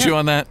I quote you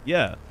on that?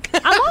 Yeah.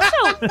 I'm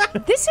also,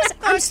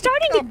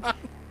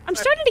 I'm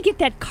starting to get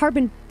that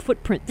carbon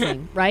footprint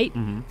thing, right?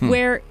 Mm-hmm.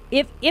 Where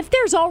if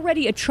there's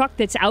already a truck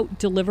that's out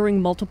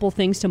delivering multiple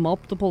things to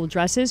multiple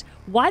addresses,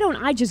 why don't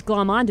I just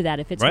glom onto that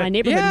if it's my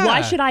neighborhood? Yeah.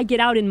 Why should I get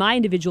out in my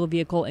individual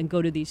vehicle and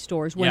go to these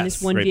stores when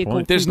this one vehicle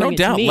can There's no bring it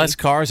to doubt me? less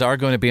cars are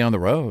going to be on the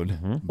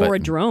road. Or a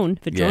drone.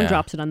 If a drone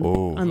drops it on the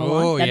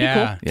lawn, that'd be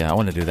cool. Yeah, I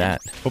want to do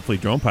that. Hopefully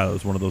Drone Pilot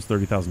is one of those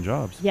 30,000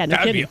 jobs. Yeah, no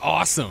That'd kidding. be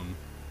awesome.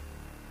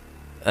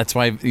 That's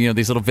why,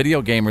 these little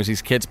video gamers,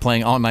 these kids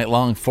playing all night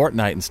long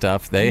Fortnite and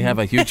stuff, they have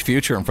a huge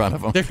future in front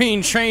of them. They're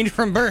being trained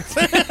from birth.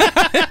 All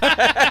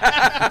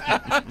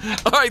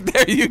right,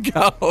 there you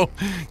go.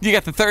 You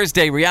got the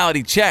Thursday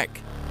reality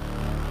check.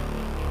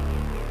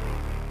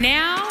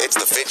 Now It's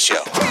the Fitz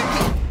Show.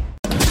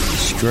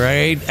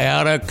 Straight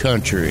out of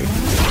country.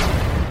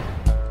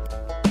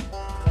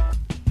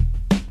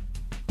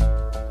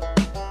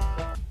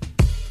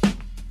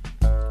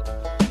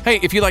 Hey,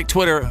 if you like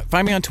Twitter,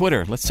 find me on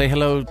Twitter. Let's say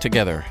hello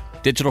together.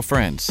 Digital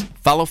friends.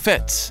 Follow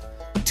Fitz.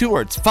 2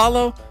 words.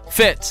 Follow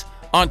Fitz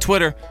on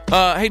Twitter.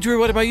 Hey, Drew,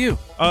 what about you?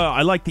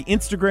 I like the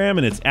Instagram,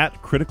 and it's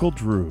at Critical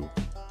Drew.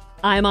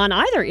 I'm on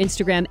either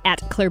Instagram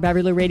at Claire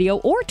Beverly Radio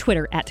or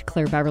Twitter at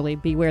Claire Beverly.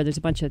 Beware, there's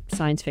a bunch of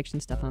science fiction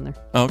stuff on there.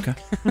 Oh, okay.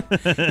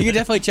 You can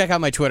definitely check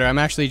out my Twitter. I'm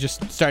actually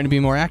just starting to be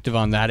more active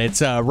on that.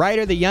 It's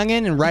Ryder the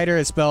Youngin, and Ryder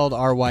is spelled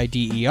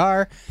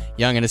R-Y-D-E-R.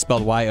 Youngin is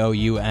spelled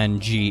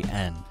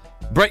Y-O-U-N-G-N.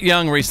 Brett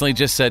Young recently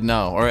just said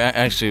no, or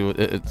actually,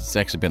 it's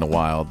actually been a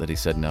while that he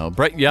said no.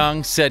 Brett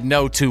Young said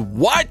no to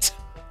what?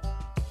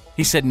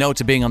 He said no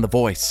to being on The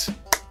Voice.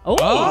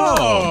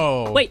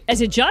 Oh. Wait, as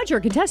a judge or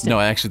a contestant?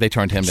 No, actually, they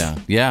turned him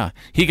down. Yeah.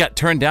 He got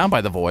turned down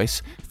by The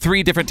Voice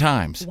 3 different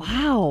times.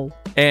 Wow.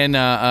 And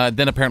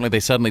then apparently they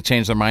suddenly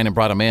changed their mind and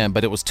brought him in,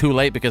 but it was too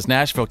late because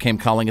Nashville came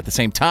calling at the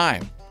same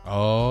time.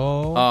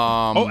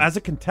 Oh. As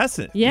a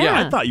contestant?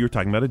 Yeah. I thought you were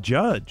talking about a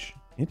judge.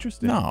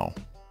 Interesting. No.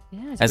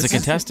 Yeah, As a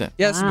contestant.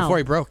 Yeah, this is before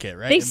he broke it,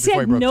 right? They Before he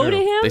said broke no through. to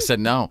him? They said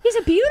no. He's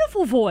a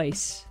beautiful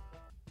voice.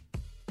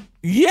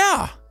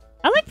 Yeah.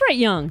 I like Brett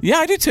Young. Yeah,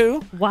 I do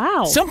too.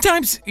 Wow.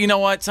 Sometimes, you know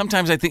what?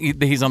 Sometimes I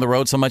think he's on the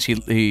road so much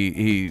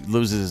he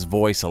loses his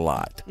voice a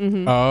lot.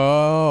 Mm-hmm.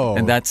 Oh.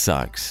 And that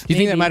sucks. Do you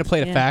think that might have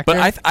played a factor?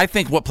 But I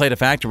think what played a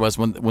factor was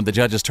when the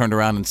judges turned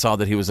around and saw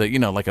that he was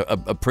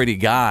a pretty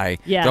guy.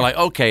 Yeah. They're like,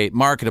 okay,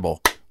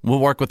 marketable. We'll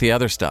work with the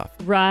other stuff.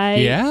 Right.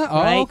 Yeah?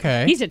 Oh, right.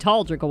 okay. He's a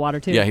tall drink of water,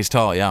 too. Yeah, he's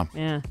tall. Yeah.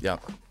 Yeah. Yeah.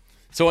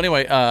 So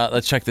anyway,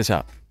 let's check this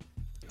out.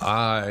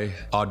 I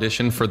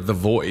auditioned for The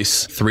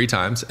Voice 3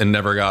 times and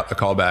never got a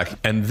call back.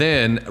 And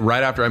then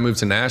right after I moved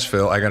to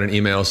Nashville, I got an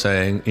email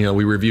saying,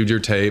 we reviewed your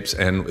tapes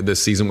and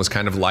this season was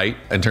kind of light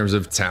in terms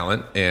of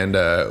talent. And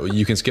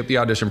you can skip the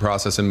audition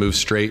process and move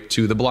straight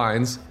to the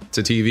blinds,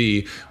 to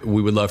TV.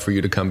 We would love for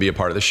you to come be a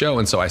part of the show.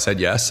 And so I said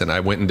yes. And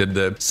I went and did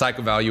the psych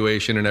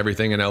evaluation and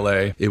everything in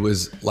LA. It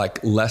was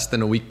like less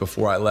than a week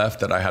before I left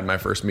that I had my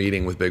first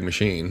meeting with Big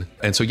Machine.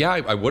 And so,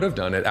 yeah, I would have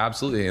done it.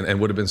 Absolutely. And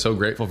would have been so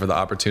grateful for the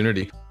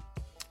opportunity.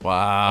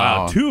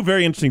 Wow. 2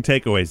 very interesting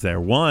takeaways there.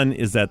 One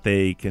is that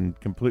they can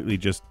completely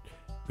just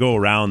go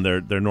around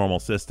their normal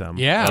system.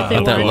 Yeah.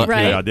 If they want,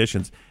 right.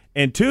 Auditions.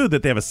 And 2,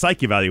 that they have a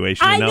psych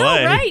evaluation I in know,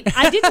 LA. right?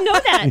 I didn't know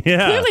that.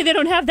 Yeah. Clearly, they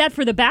don't have that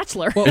for The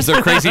Bachelor. Is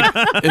there crazy?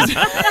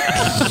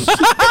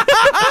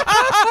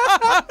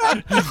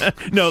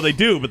 No, they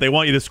do, but they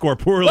want you to score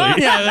poorly.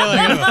 Yeah,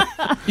 they're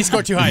like, you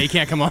scored too high. You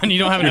can't come on. You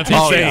don't have enough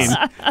insane.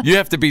 You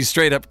have to be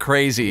straight up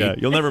crazy. Yeah,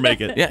 you'll never make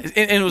it. Yeah,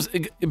 and it was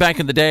back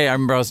in the day. I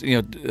remember I was,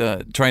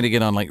 trying to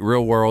get on like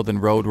Real World and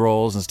Road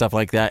Roles and stuff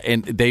like that,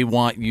 and they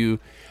want you.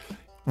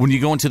 When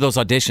you go into those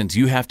auditions,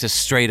 you have to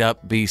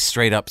be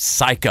straight up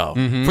psycho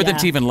for them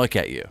to even look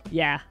at you.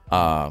 Yeah.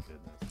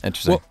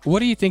 Interesting. What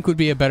do you think would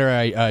be a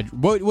better?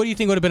 What do you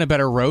think would have been a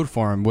better road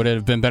for him? Would it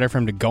have been better for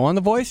him to go on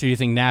The Voice, or do you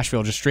think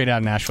Nashville, just straight out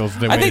of Nashville, is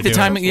the way I think to the do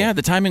timing. it? Yeah,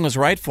 the timing was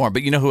right for him.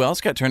 But you know who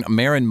else got turned?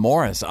 Maren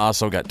Morris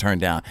also got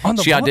turned down. On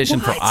the She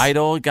auditioned what? for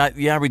Idol, got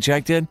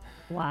rejected.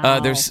 Wow.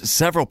 There's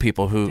several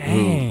people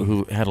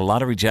who had a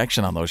lot of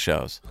rejection on those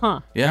shows.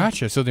 Huh. Yeah.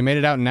 Gotcha. So they made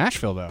it out in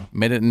Nashville, though.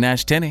 Made it in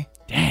Nash Tenney.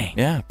 Dang.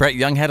 Yeah. Brett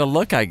Young had a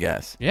look, I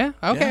guess. Yeah.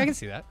 Okay, Yeah. I can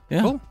see that.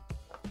 Yeah. Cool.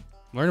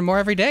 Learning more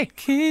every day. In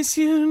case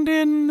you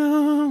didn't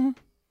know,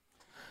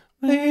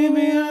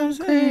 baby, I'm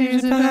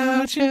crazy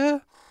about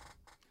you.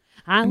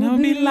 I And I'll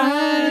be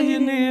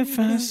lying if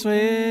I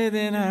swear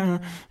that I'll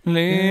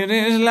live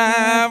this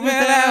life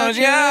without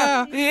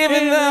you,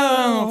 even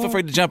though. Feel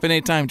free to jump in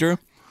anytime, Drew.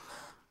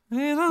 All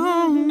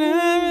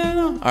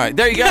right,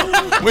 there you go.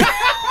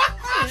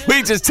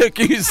 We just took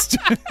you.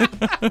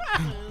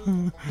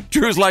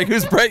 Drew's like,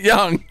 who's Brett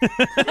Young?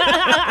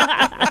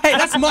 Hey,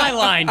 that's my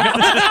line.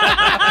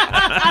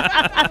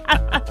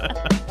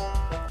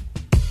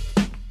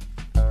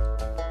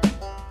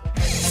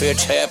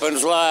 Fitz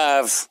happens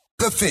live.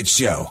 The Fitz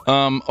Show.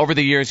 Over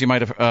the years, you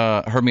might have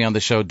heard me on the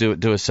show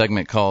do a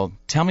segment called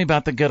 "Tell Me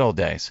About the Good Old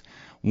Days,"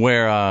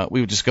 where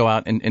we would just go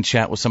out and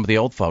chat with some of the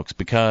old folks,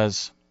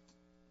 because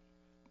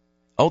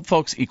old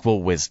folks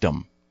equal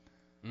wisdom.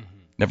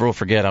 Never will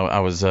forget. I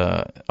was in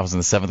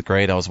the 7th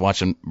grade. I was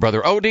watching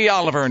Brother O.D.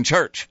 Oliver in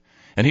church,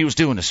 and he was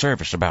doing a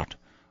service about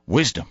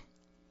wisdom,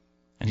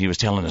 and he was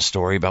telling a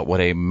story about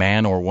what a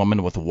man or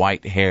woman with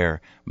white hair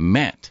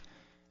meant,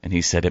 and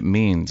he said it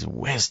means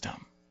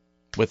wisdom.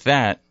 With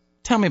that,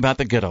 tell me about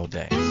the good old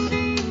days.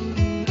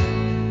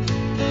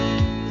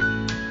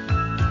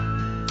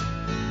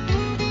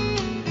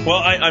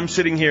 Well, I'm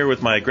sitting here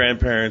with my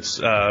grandparents,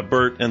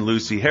 Bert and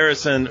Lucy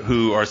Harrison,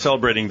 who are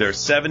celebrating their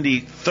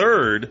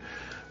 73rd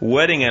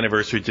wedding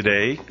anniversary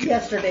today.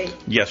 Yesterday,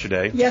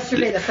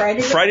 the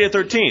Friday. Friday the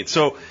 13th.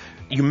 So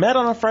you met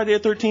on a Friday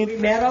the 13th? We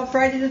met on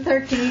Friday the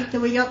 13th,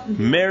 and we got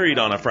married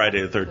on a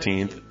Friday the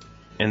 13th.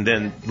 And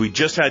then we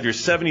just had your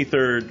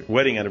 73rd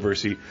wedding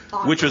anniversary,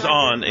 which was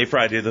on a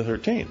Friday the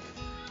 13th.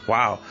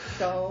 Wow.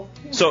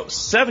 So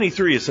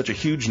 73 is such a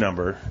huge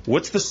number.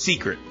 What's the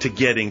secret to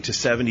getting to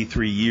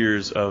 73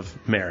 years of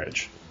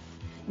marriage?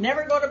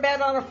 never go to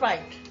bed on a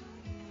fight.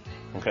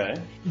 Okay.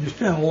 You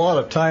spend a lot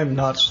of time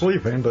not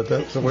sleeping, but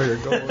that's the way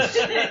it goes.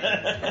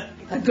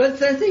 A good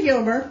sense of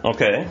humor.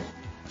 Okay.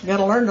 You got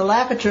to learn to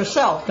laugh at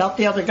yourself, not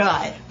the other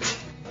guy.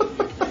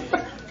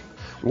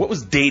 What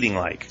was dating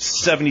like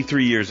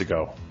 73 years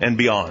ago and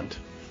beyond?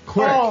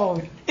 Quick.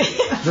 Oh.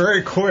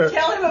 Very quick.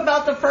 Tell him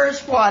about the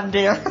first one,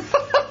 dear.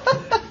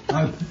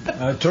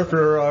 I took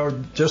her, I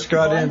just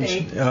got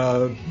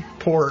in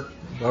port.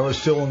 I was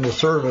still in the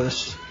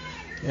service.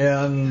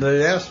 And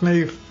they asked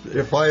me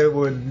if I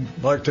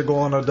would like to go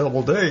on a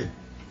double date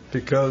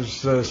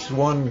because this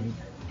one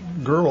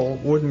girl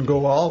wouldn't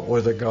go out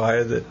with a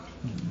guy that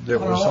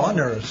was on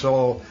there.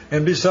 So,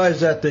 and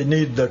besides that, they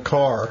need the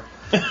car.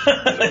 And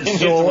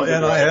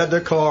I had the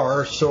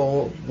car,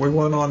 so we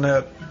went on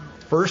that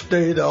first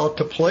date out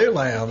to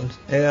Playland,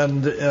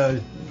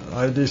 and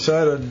I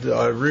decided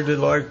I really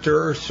liked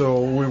her,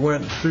 so we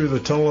went through the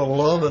tunnel of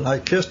love, and I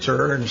kissed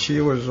her, and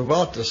she was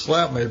about to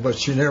slap me, but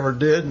she never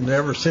did, and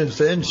ever since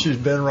then, she's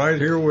been right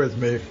here with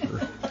me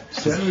for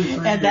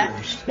 73 and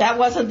years. That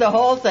wasn't the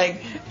whole thing.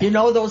 You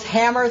know those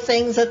hammer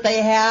things that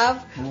they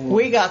have?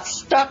 We got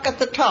stuck at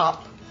the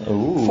top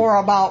for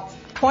about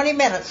 20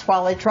 minutes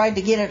while they tried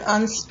to get it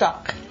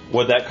unstuck.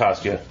 What'd that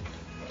cost you?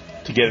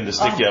 To get him to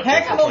stick you up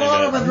heck there of for a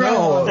lot of 20 minutes?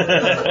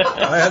 adrenaline.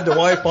 I had to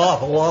wipe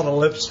off a lot of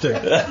lipstick.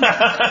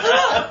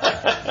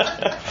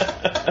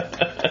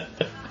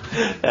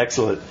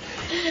 Excellent.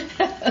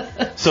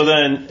 So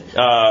then,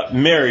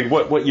 married,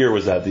 what year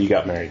was that you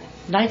got married?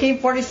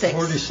 1946.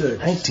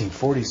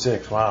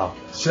 1946, wow.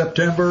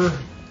 September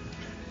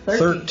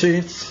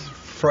 13th,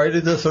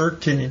 Friday the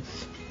 13th,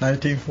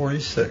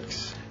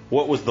 1946.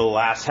 What was the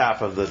last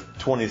half of the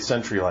 20th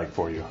century like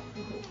for you?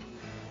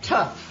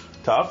 Tough.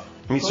 Tough?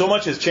 I mean, so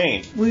much has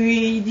changed.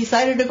 We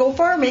decided to go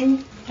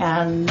farming,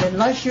 and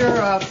unless you're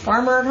a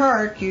farmer at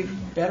heart, you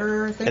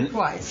better think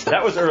twice.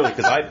 That was early,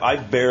 because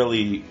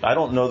I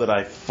don't know that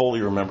I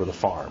fully remember the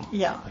farm.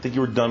 Yeah. I think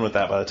you were done with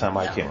that by the time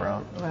I came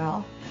around.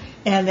 Well,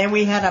 and then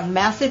we had a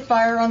massive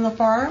fire on the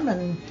farm,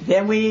 and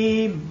then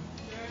we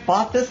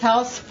bought this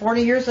house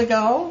 40 years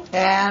ago,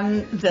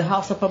 and the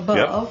house up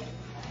above. Yep.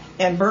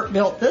 And Bert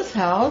built this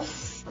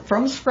house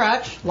from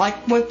scratch,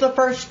 like with the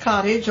first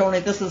cottage,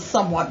 only this is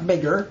somewhat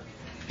bigger.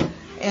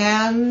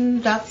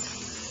 And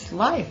that's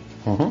life.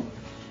 Mm-hmm.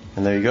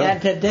 And there you go. And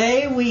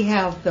today we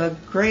have the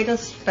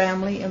greatest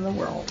family in the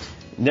world.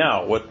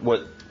 Now, what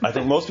I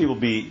think most people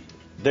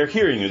they're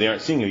hearing you, they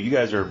aren't seeing you. You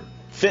guys are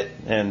fit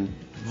and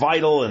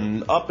vital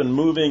and up and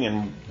moving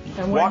and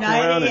we're walking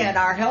 90 around. And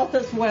our health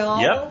is well.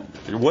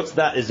 Yep. What's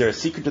that? Is there a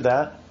secret to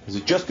that? Is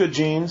it just good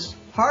genes?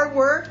 Hard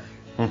work.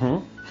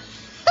 Mm-hmm.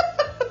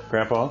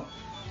 Grandpa?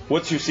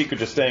 What's your secret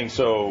to staying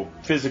so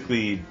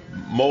physically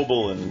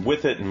mobile and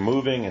with it and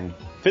moving and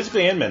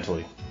physically and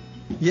mentally?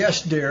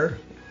 Yes, dear.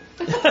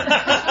 That's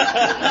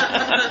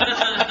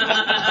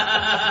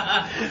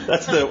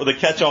the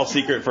catch-all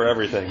secret for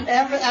everything.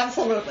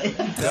 Absolutely.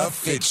 The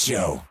Fitz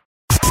Show.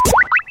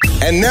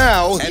 And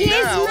now,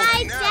 Here's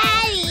my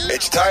daddy.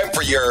 It's time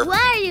for your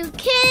Why are you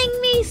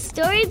kidding me?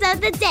 Stories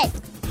of the day.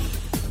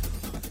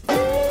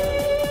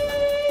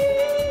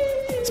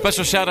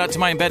 Special shout out to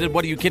my embedded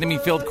What Are You Kidding Me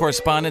field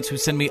correspondents who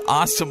send me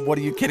awesome What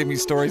Are You Kidding Me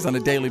stories on a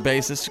daily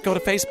basis. Go to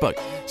Facebook.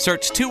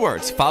 Search 2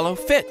 words. Follow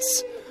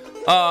Fitz.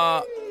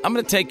 I'm going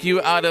to take you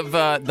out of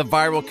the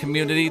viral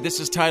community. This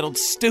is titled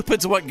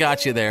Stupid's What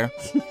Got You There.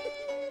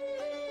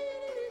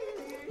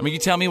 I mean, you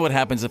tell me what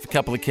happens if a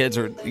couple of kids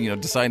are,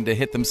 deciding to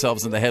hit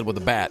themselves in the head with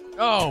a bat.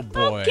 Oh,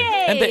 boy.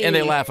 Okay. And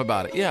they laugh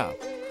about it, yeah.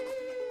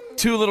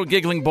 2 little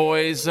giggling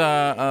boys.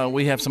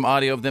 We have some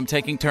audio of them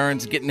taking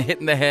turns getting hit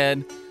in the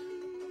head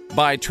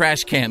by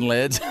trash can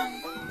lids.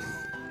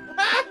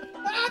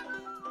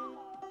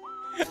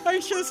 Are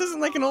you sure this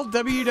isn't like an old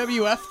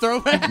WWF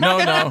throwback? No.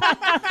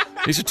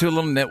 These are 2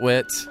 little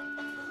nitwits.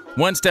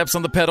 One steps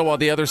on the pedal while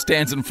the other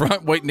stands in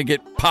front waiting to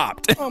get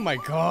popped. Oh, my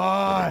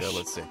gosh. Okay,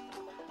 let's see.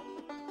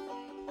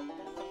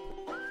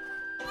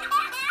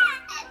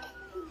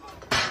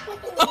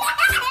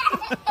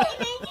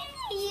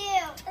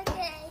 You.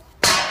 Okay.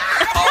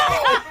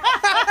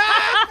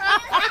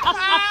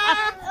 Okay,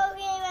 I'm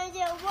gonna do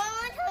it one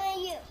more time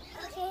you.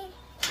 Okay.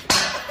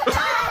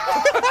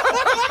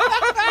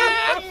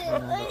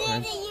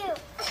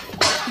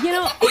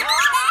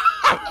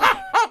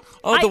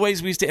 The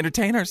ways we used to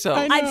entertain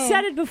ourselves. I've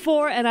said it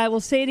before, and I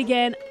will say it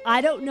again.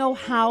 I don't know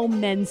how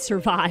men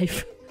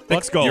survive.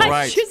 Thick skulls. You're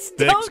right. Just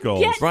Thick don't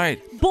skulls. get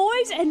Right.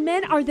 Boys and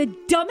men are the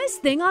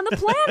dumbest thing on the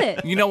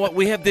planet. You know what?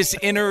 We have this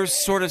inner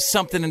sort of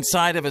something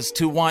inside of us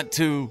to want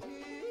to,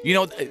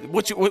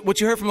 what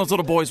you heard from those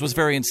little boys was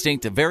very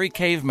instinctive, very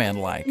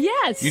caveman-like.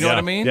 Yes. You know what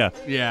I mean?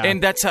 Yeah.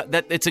 And that's how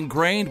it's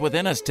ingrained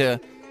within us to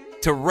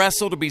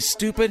wrestle, to be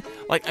stupid.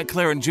 Like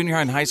Claire, in junior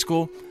high and high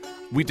school,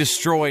 we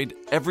destroyed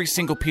every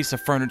single piece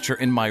of furniture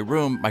in my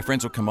room. My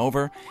friends would come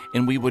over,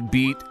 and we would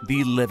beat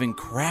the living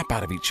crap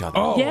out of each other.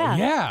 Oh,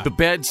 yeah. The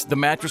beds, the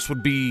mattress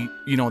would be,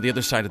 the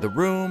other side of the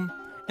room.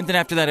 And then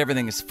after that,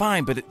 everything is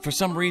fine. But for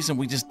some reason,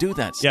 we just do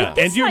that stuff.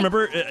 Yeah, and do you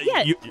remember,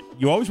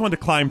 you always wanted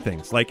to climb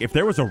things. Like, if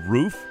there was a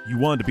roof, you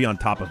wanted to be on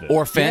top of it.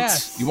 Or a fence.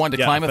 Yes. You wanted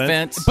to climb a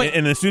fence.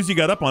 And as soon as you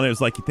got up on it, it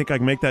was like, you think I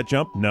can make that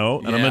jump? No,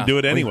 and I'm going to do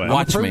it anyway.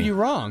 Watch Prove me. you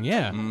wrong,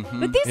 yeah. Mm-hmm.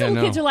 But these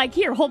little kids are like,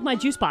 here, hold my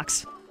juice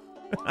box.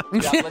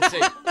 Yeah, let's see.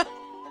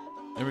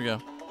 Here we go.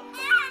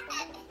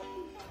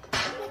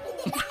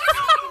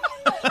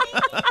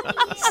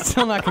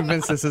 Still not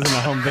convinced this isn't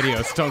a home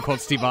video. Stone Cold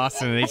Steve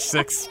Austin at age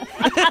 6.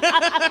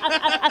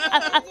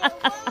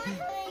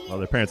 Well,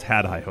 their parents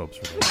had high hopes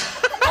for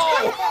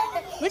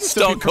them.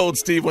 Stone Cold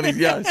Steve when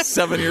he's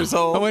 7 years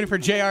old. I'm waiting for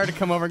JR to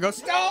come over and go,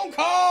 Stone Cold!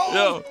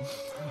 Yeah.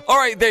 All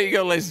right, there you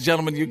go, ladies and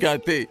gentlemen. You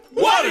got the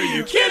What Are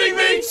You Kidding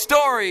Me?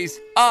 Stories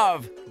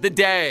of the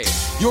day.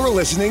 You're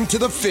listening to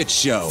The Fitz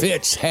Show.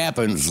 Fitz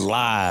happens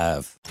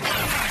live.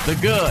 The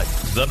good,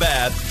 the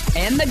bad,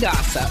 and the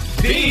gossip.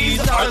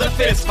 These are the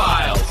Fitz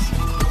Files.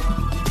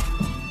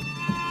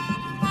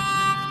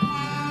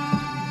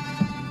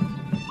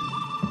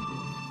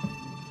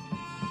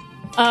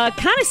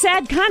 Kind of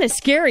sad, kind of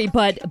scary,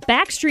 but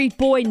Backstreet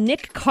Boy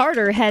Nick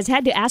Carter has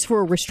had to ask for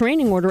a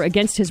restraining order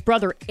against his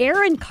brother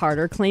Aaron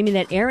Carter, claiming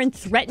that Aaron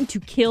threatened to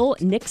kill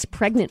Nick's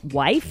pregnant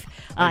wife.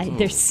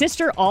 Their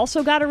sister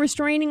also got a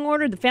restraining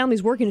order. The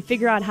family's working to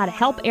figure out how to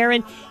help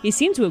Aaron. He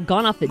seems to have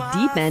gone off the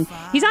deep end.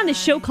 He's on this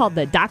show called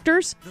The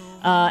Doctors,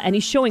 and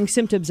he's showing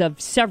symptoms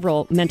of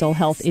several mental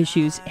health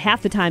issues.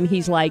 Half the time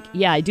he's like,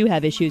 yeah, I do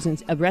have issues, and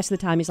the rest of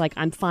the time he's like,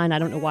 I'm fine. I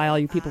don't know why all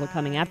you people are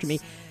coming after me.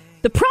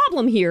 The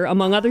problem here,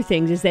 among other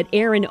things, is that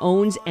Aaron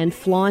owns and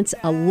flaunts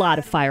a lot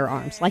of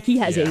firearms. Like, he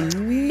has a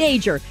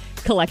major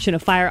collection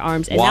of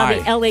firearms. And now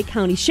the L.A.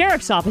 County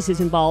Sheriff's Office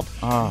is involved.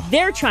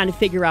 They're trying to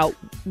figure out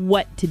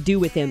what to do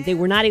with him. They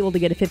were not able to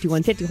get a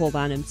 5150 hold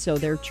on him, so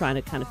they're trying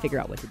to kind of figure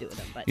out what to do with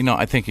him. But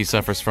I think he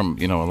suffers from,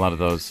 a lot of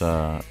those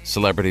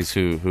celebrities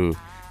who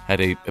had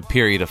a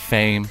period of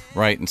fame,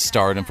 right, and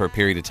stardom for a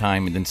period of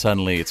time, and then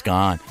suddenly it's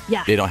gone.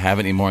 Yeah. They don't have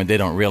it anymore, and they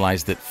don't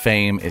realize that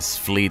fame is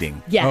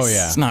fleeting. Yes. Oh,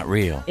 yeah. It's not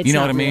real. It's you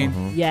know not what I mean? real.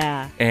 Mm-hmm.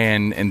 Yeah.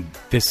 And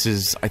this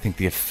is, I think,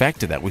 the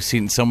effect of that. We've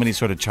seen so many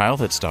sort of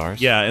childhood stars.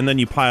 Yeah, and then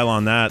you pile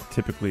on that,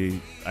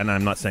 typically, and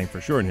I'm not saying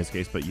for sure in his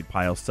case, but you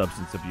pile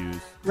substance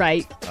abuse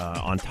right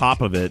on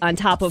top of it. On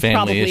top of family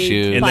probably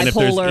issues. And then if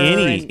there's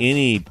bipolar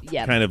any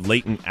Yep. kind of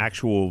latent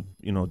actual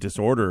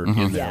disorder in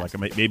there, Yeah.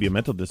 like maybe a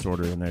mental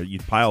disorder in there, you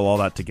pile all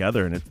that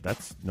together, and that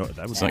would not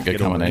not good get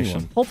over combination.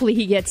 anyone. Hopefully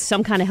he gets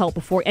some kind of help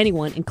before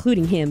anyone,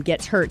 including him,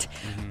 gets hurt.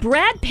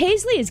 Brad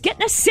Paisley is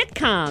getting a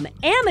sitcom.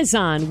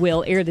 Amazon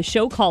will air the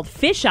show called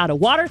Fish Out of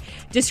Water,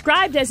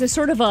 described as a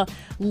sort of a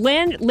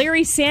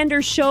Larry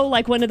Sanders show,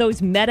 like one of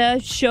those meta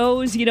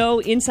shows,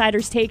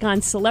 insiders take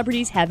on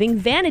celebrities having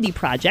vanity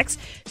projects.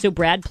 So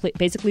Brad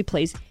basically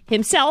plays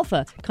himself,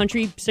 a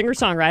country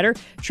singer-songwriter,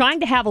 trying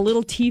to have a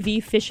little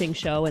TV fishing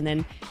show, and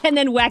then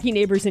wacky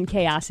neighbors and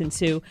chaos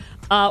ensue.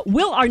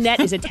 Will Arnett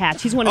is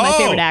attached. He's one of my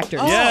favorite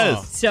actors.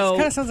 Yes. So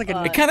Kind of sounds like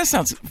It kind of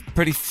sounds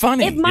pretty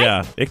funny. It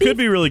might It could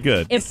be really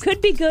good. It could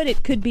be good.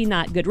 It could be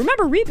not good.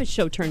 Remember, Reba's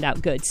show turned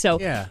out good. So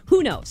Yeah.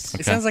 who knows?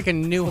 It sounds like a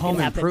new Home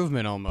happen.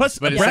 Improvement almost. Plus,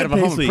 but Brad instead of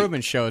a home honestly,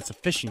 improvement show. It's a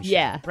fishing show.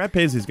 Yeah. Brad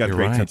Paisley's got a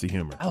great sense of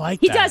humor. I like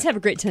He that. does have a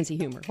great sense of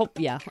humor.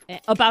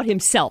 About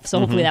himself. So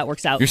hopefully that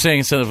works out. You're saying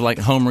instead of like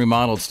home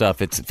remodeled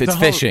stuff, it's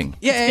fishing.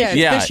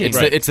 It's fishing.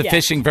 It's the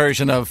fishing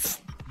version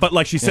of. But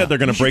like she said, they're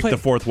going to break the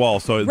fourth wall,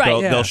 so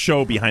they'll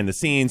show behind the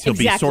scenes. He'll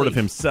be sort of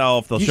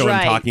himself. They'll show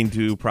him talking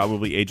to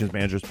probably agents,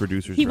 managers,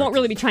 producers. He won't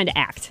really be trying to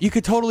act. You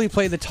could totally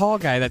play the tall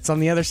guy that's on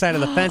the other side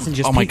of the fence and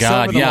just Oh my peeks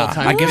God! over the Yeah, whole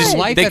time. I give his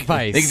life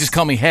advice. They can just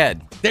call me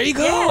Head. There you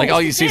go. Like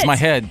all you see is my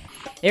head.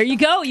 There you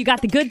go. You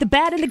got the good, the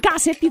bad, and the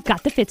gossip. You've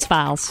got the Fitz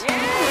Files.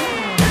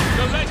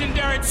 The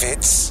legendary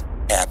Fitz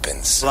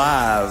happens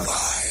live.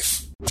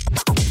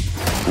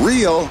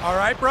 Real. All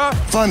right, bro.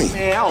 Funny.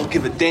 Man, I don't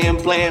give a damn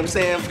blam,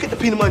 Sam. Forget the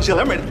peanut butter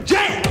jelly. I'm ready to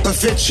jam. The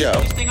Fitz Show.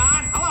 Testing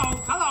on.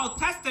 Hello.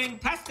 Testing.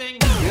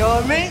 You know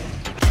what I mean?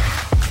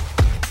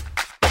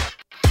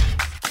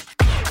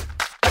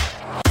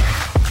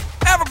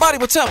 Everybody,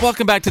 what's up?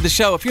 Welcome back to the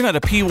show. If you're not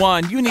a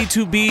P1, you need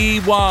to be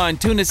one.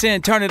 Tune us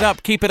in, turn it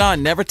up, keep it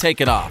on, never take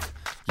it off.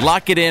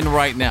 Lock it in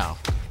right now.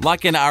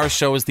 Lock in our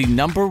show as the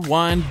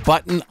 #1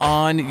 button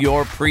on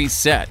your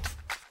preset.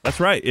 That's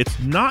right. It's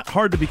not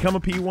hard to become a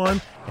P1,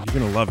 and you're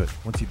going to love it.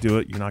 Once you do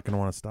it, you're not going to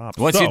want to stop.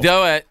 Once you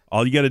do it.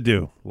 All you got to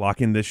do,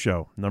 lock in this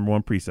show,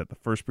 #1 preset, the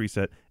first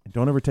preset, and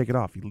don't ever take it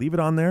off. You leave it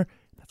on there,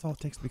 that's all it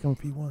takes to become a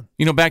P1.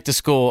 You know, back to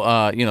school,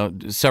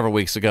 several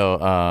weeks ago,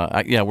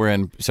 we're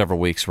in several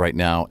weeks right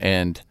now,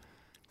 and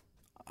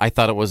I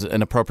thought it was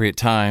an appropriate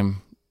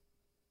time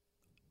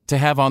to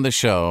have on the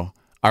show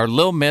our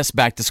Little Miss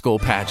Back to School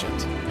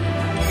pageant.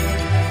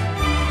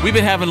 We've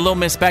been having Little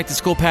Miss Back to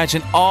School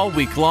pageant all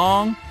week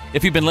long.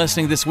 If you've been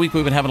listening this week,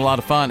 we've been having a lot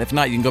of fun. If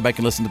not, you can go back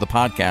and listen to the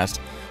podcast.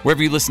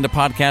 Wherever you listen to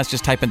podcasts,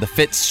 just type in the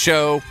Fitz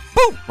Show.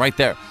 Boom! Right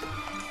there.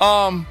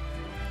 And,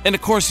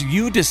 of course,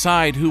 you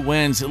decide who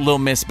wins Little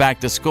Miss Back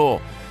to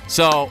School.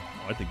 So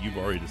I think you've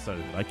already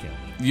decided that I can't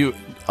win.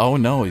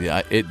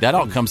 That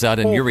all comes out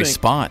in your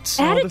response.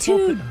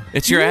 Attitude.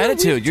 It's your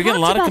attitude. You're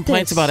getting a lot of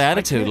complaints about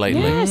attitude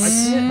lately. I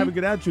can't have a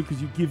good attitude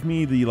because you give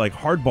me the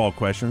hardball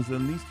questions,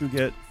 and these two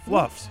get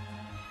fluffs.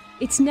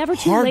 It's never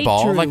too late,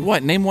 Hardball? Drew. Like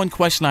what? Name one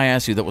question I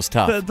asked you that was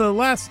tough. The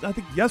last, I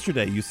think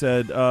yesterday, you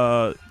said,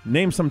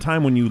 name some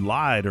time when you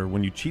lied or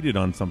when you cheated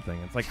on something.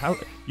 It's like, how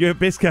you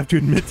basically have to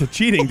admit to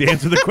cheating to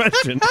answer the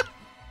question.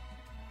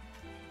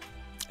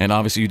 And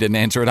obviously you didn't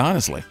answer it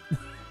honestly.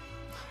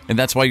 And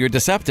that's why you're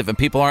deceptive, and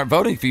people aren't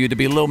voting for you to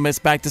be Little Miss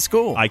Back to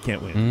School. I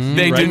can't win.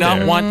 They do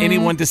not want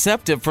anyone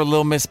deceptive for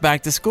Little Miss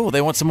Back to School.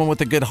 They want someone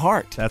with a good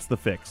heart. That's the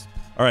fix.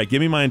 All right,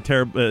 give me my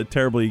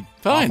terribly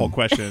Fine. awful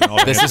question.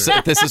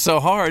 This is so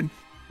hard.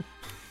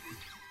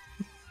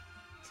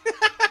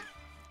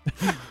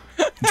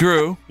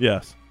 Drew.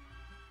 Yes.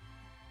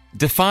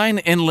 Define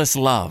endless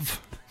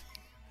love.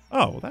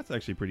 Oh, well, that's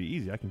actually pretty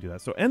easy. I can do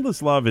that. So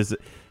endless love is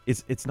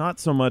it's not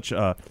so much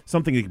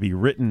something that can be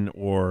written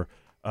or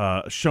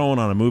shown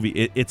on a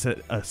movie. It's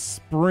a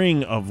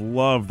spring of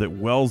love that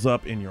wells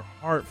up in your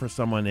heart for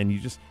someone,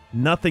 and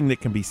nothing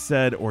that can be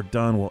said or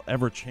done will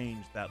ever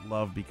change that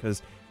love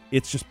because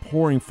it's just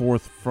pouring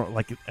forth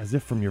as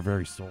if from your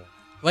very soul.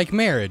 Like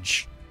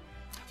marriage.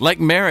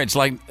 Like marriage,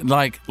 like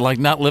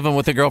not living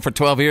with a girl for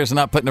 12 years and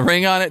not putting a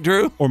ring on it,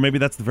 Drew? Or maybe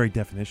that's the very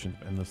definition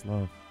of endless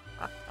love.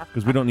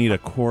 Because we don't need a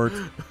court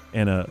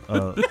and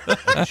a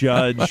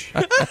judge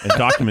and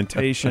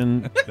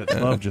documentation.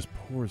 That love just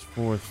pours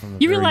forth from the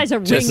You realize a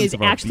ring is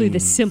actually the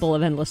beings. symbol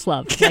of endless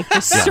love. Like the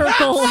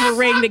circle of a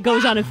ring that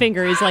goes on a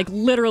finger is like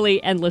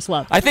literally endless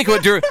love. I think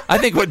what Drew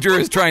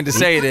is trying to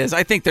say is,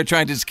 I think they're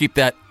trying to just keep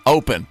that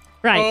open.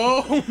 Right.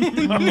 Oh,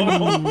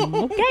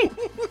 no. Okay.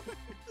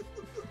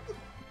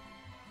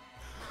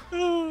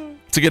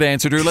 It's a good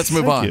answer, Drew. Let's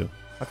move on. Thank you.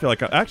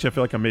 I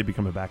feel like I may be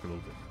coming back a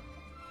little bit.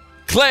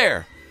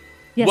 Claire.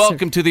 Yes,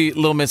 welcome to the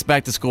Little Miss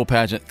Back to School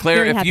pageant. Claire,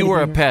 Very if happy you to were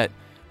be a here. pet,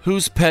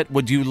 whose pet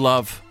would you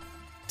love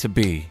to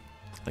be?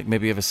 Like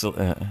maybe you have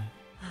a...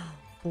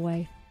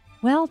 Boy.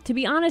 Well, to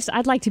be honest,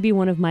 I'd like to be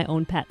one of my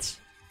own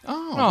pets.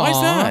 Oh,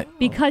 why's that?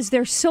 Because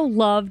they're so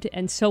loved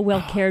and so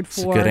well cared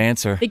for. That's a good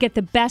answer. They get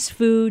the best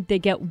food. They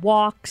get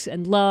walks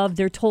and love.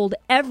 They're told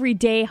every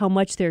day how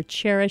much they're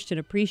cherished and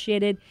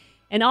appreciated.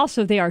 And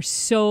also, they are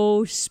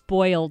so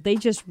spoiled. They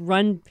just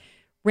run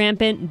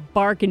rampant and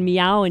bark and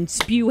meow and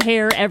spew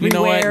hair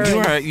everywhere. You know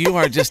what? You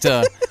are just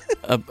a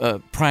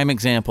prime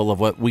example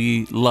of what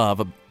we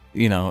love,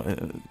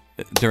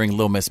 during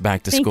Little Miss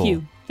Back to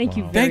School. Thank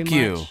you very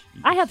much.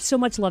 I have so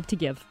much love to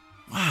give.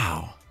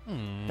 Wow.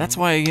 That's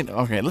why,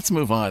 okay, let's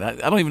move on. I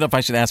don't even know if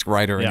I should ask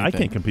Ryder or Yeah, anything.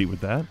 I can't compete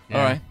with that. All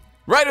right.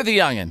 Ryder the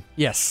Youngin.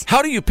 Yes.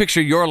 How do you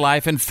picture your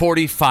life in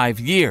 45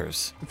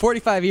 years?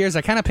 45 years,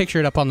 I kind of picture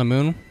it up on the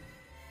moon.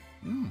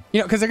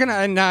 Because they're going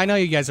to, now I know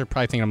you guys are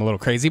probably thinking I'm a little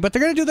crazy, but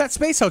they're going to do that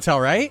space hotel,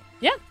 right?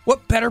 Yeah.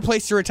 What better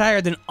place to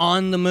retire than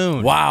on the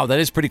moon? Wow,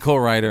 that is pretty cool,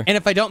 Ryder. And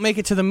if I don't make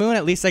it to the moon,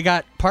 at least I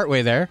got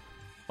partway there.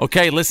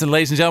 Okay, listen,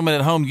 ladies and gentlemen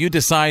at home, you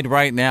decide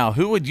right now.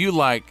 Who would you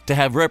like to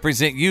have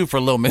represent you for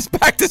Little Miss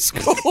Back to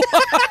School?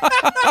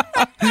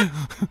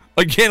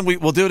 Again,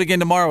 we'll do it again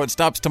tomorrow. It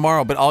stops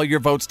tomorrow, but all your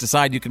votes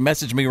decide. You can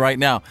message me right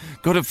now.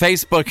 Go to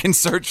Facebook and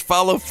search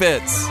Follow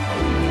Fitz.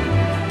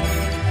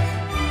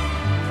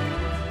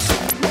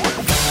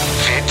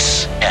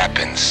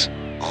 happens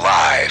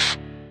live.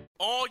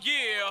 Oh,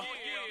 yeah.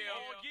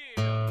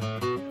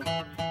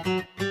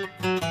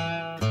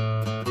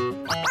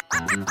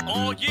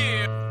 Oh,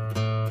 yeah.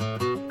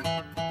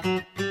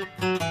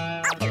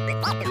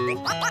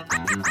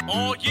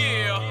 Oh,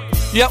 yeah.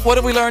 Yep, what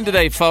did we learn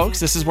today, folks?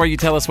 This is where you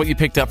tell us what you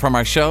picked up from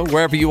our show,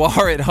 wherever you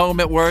are, at home,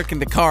 at work, in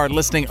the car,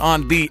 listening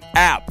on the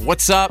app.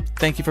 What's up?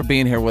 Thank you for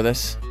being here with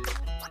us.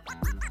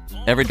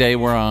 Every day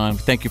we're on.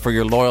 Thank you for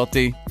your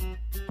loyalty.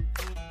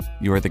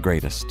 You are the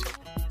greatest.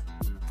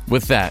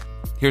 With that,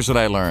 here's what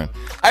I learned.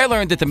 I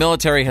learned that the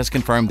military has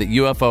confirmed that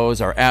UFOs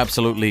are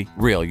absolutely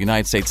real.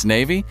 United States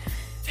Navy.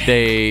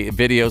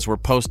 Videos were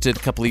posted a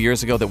couple of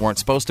years ago that weren't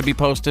supposed to be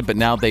posted, but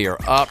now they are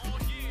up.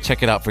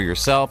 Check it out for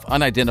yourself.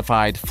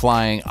 Unidentified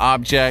flying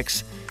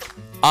objects.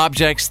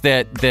 Objects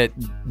that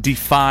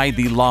defy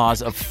the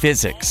laws of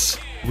physics.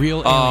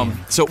 Real alien.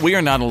 So we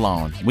are not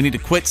alone. We need to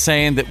quit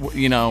saying that,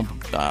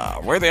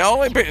 we're the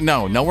only...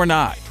 No, we're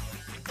not.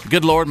 The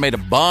good Lord made a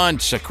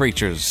bunch of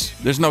creatures.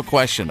 There's no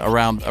question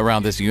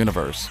around this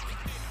universe.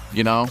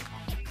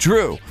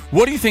 Drew,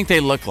 what do you think they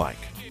look like?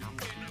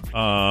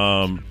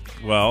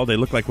 Well, they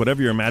look like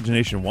whatever your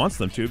imagination wants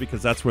them to,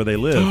 because that's where they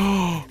live.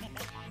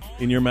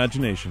 In your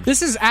imagination.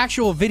 This is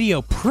actual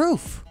video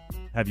proof.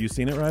 Have you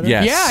seen it, Ryder?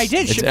 Yes. Yeah, I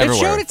did. It's It everywhere.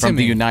 showed it to From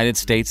the me. United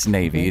States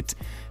Navy.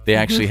 They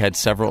actually had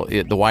several...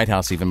 the White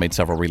House even made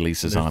several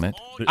releases on it.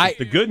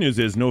 The good news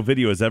is no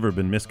video has ever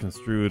been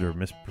misconstrued or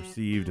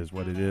misperceived as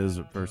what it is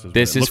versus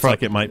This what it is looks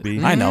like it might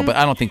be. I know, but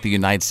I don't think the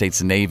United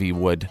States Navy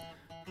would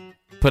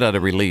put out a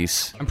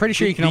release. I'm pretty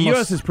sure you can The almost...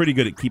 U.S. is pretty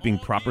good at keeping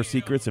proper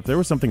secrets. If there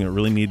was something that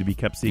really needed to be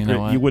kept secret,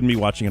 what? you wouldn't be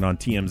watching it on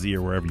TMZ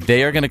or wherever you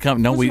They are going to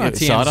come... No, we on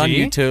saw it on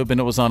TMZ. YouTube, and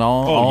it was on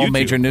all YouTube.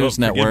 major news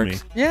Oh, forgive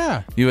networks. me.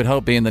 Yeah. You would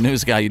hope, being the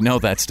news guy, you'd know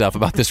that stuff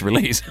about this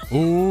release.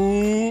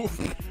 Ooh.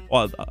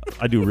 Well,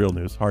 I do real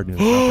news, hard news,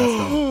 not that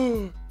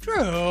stuff. True.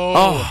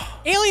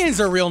 Oh. Aliens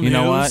are real news. You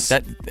know what?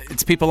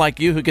 It's people like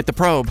you who get the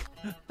probe.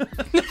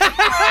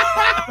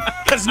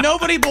 Because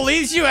nobody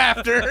believes you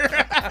after.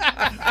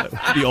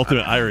 The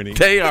ultimate irony.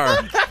 They are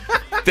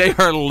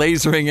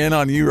lasering in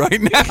on you right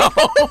now.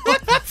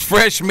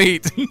 Fresh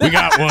meat. We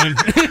got one.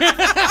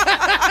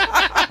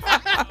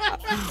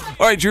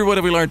 All right, Drew, what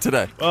have we learned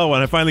today? Oh,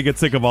 when I finally get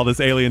sick of all this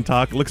alien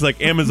talk, it looks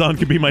like Amazon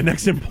could be my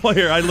next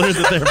employer. I learned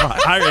that they're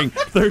hiring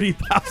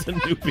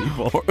 30,000 new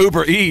people. Or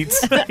Uber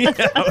Eats. Yeah,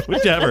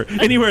 whichever.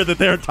 Anywhere that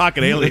they're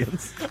talking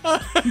aliens.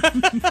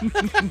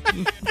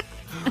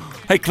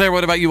 Hey, Claire,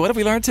 what about you? What have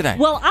we learned today?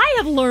 Well, I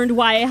have learned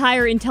why a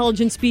higher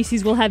intelligent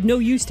species will have no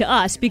use to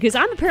us, because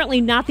I'm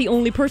apparently not the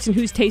only person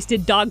who's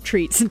tasted dog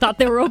treats and thought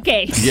they were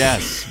okay.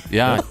 Yes.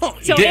 Yeah.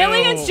 So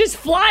aliens just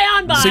fly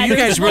on by. So you There's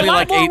guys really a lot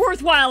like more ate-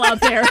 worthwhile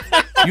out there.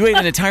 You ate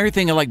an entire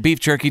thing of like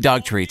beef jerky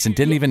dog treats and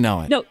didn't even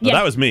know it. No, yeah.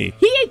 that was me.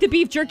 He ate the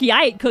beef jerky.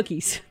 I ate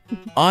cookies.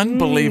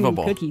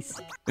 Unbelievable.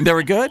 Cookies. They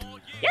were good?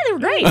 Yeah, they were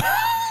great.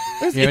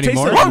 It tasted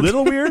a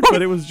little weird,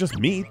 but it was just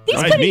meat. These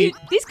Fried meat.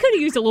 could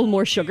have used a little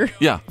more sugar.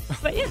 Yeah.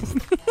 But yeah.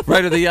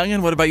 Ryder the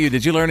Youngin, what about you?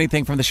 Did you learn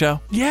anything from the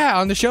show? Yeah,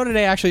 on the show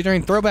today, actually,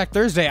 during Throwback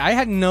Thursday, I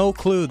had no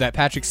clue that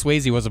Patrick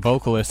Swayze was a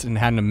vocalist and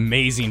had an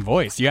amazing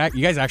voice. You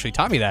guys actually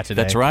taught me that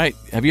today. That's right.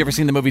 Have you ever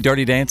seen the movie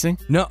Dirty Dancing?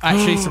 No,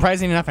 actually,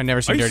 surprisingly enough, I've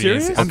never seen Are you Dirty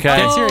serious? Dancing.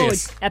 Okay. I'm Oh,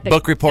 serious. it's epic.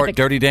 Book Report, Epic.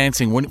 Dirty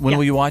Dancing. When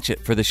will you watch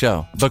it for the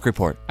show? Book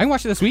Report. I can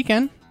watch it this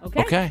weekend.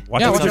 Okay.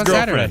 Watch Yeah, it with watch your it on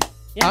Saturday. girlfriend.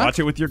 Yeah. Watch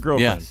it with your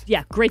girlfriend. Yes.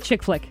 Yeah, great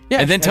chick flick. Yeah,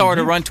 And then tell her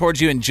to run towards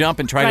you and jump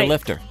and try to Right.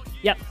 lift her.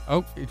 Yep.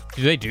 Oh,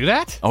 do they do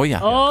that? Oh yeah.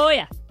 Oh,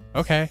 yeah.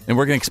 Okay. And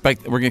we're gonna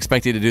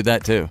expect you to do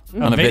that too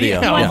on a video.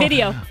 video? On Yeah.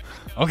 video.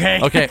 Okay.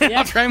 Okay.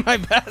 I'll try my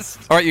best.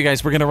 All right, you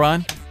guys, we're gonna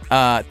run.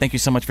 Thank you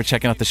so much for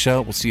checking out the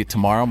show. We'll see you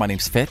tomorrow. My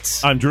name's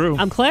Fitz. I'm Drew.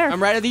 I'm Claire.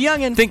 I'm Ryder the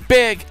Youngin. Think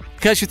big,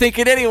 because you think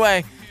it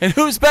anyway. And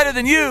who's better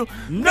than you?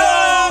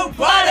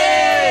 Nobody!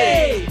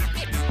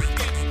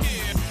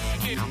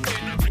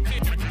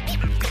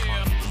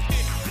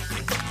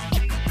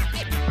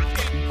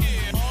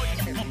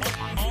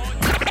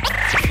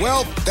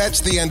 Well,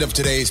 that's the end of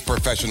today's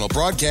professional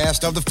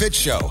broadcast of The Fitz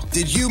Show.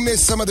 Did you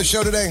miss some of the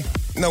show today?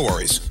 No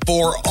worries.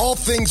 For all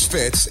things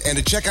Fitz and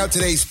to check out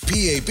today's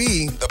PAB,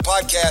 the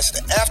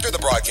podcast after the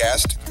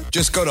broadcast,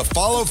 just go to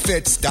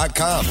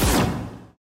followfitz.com.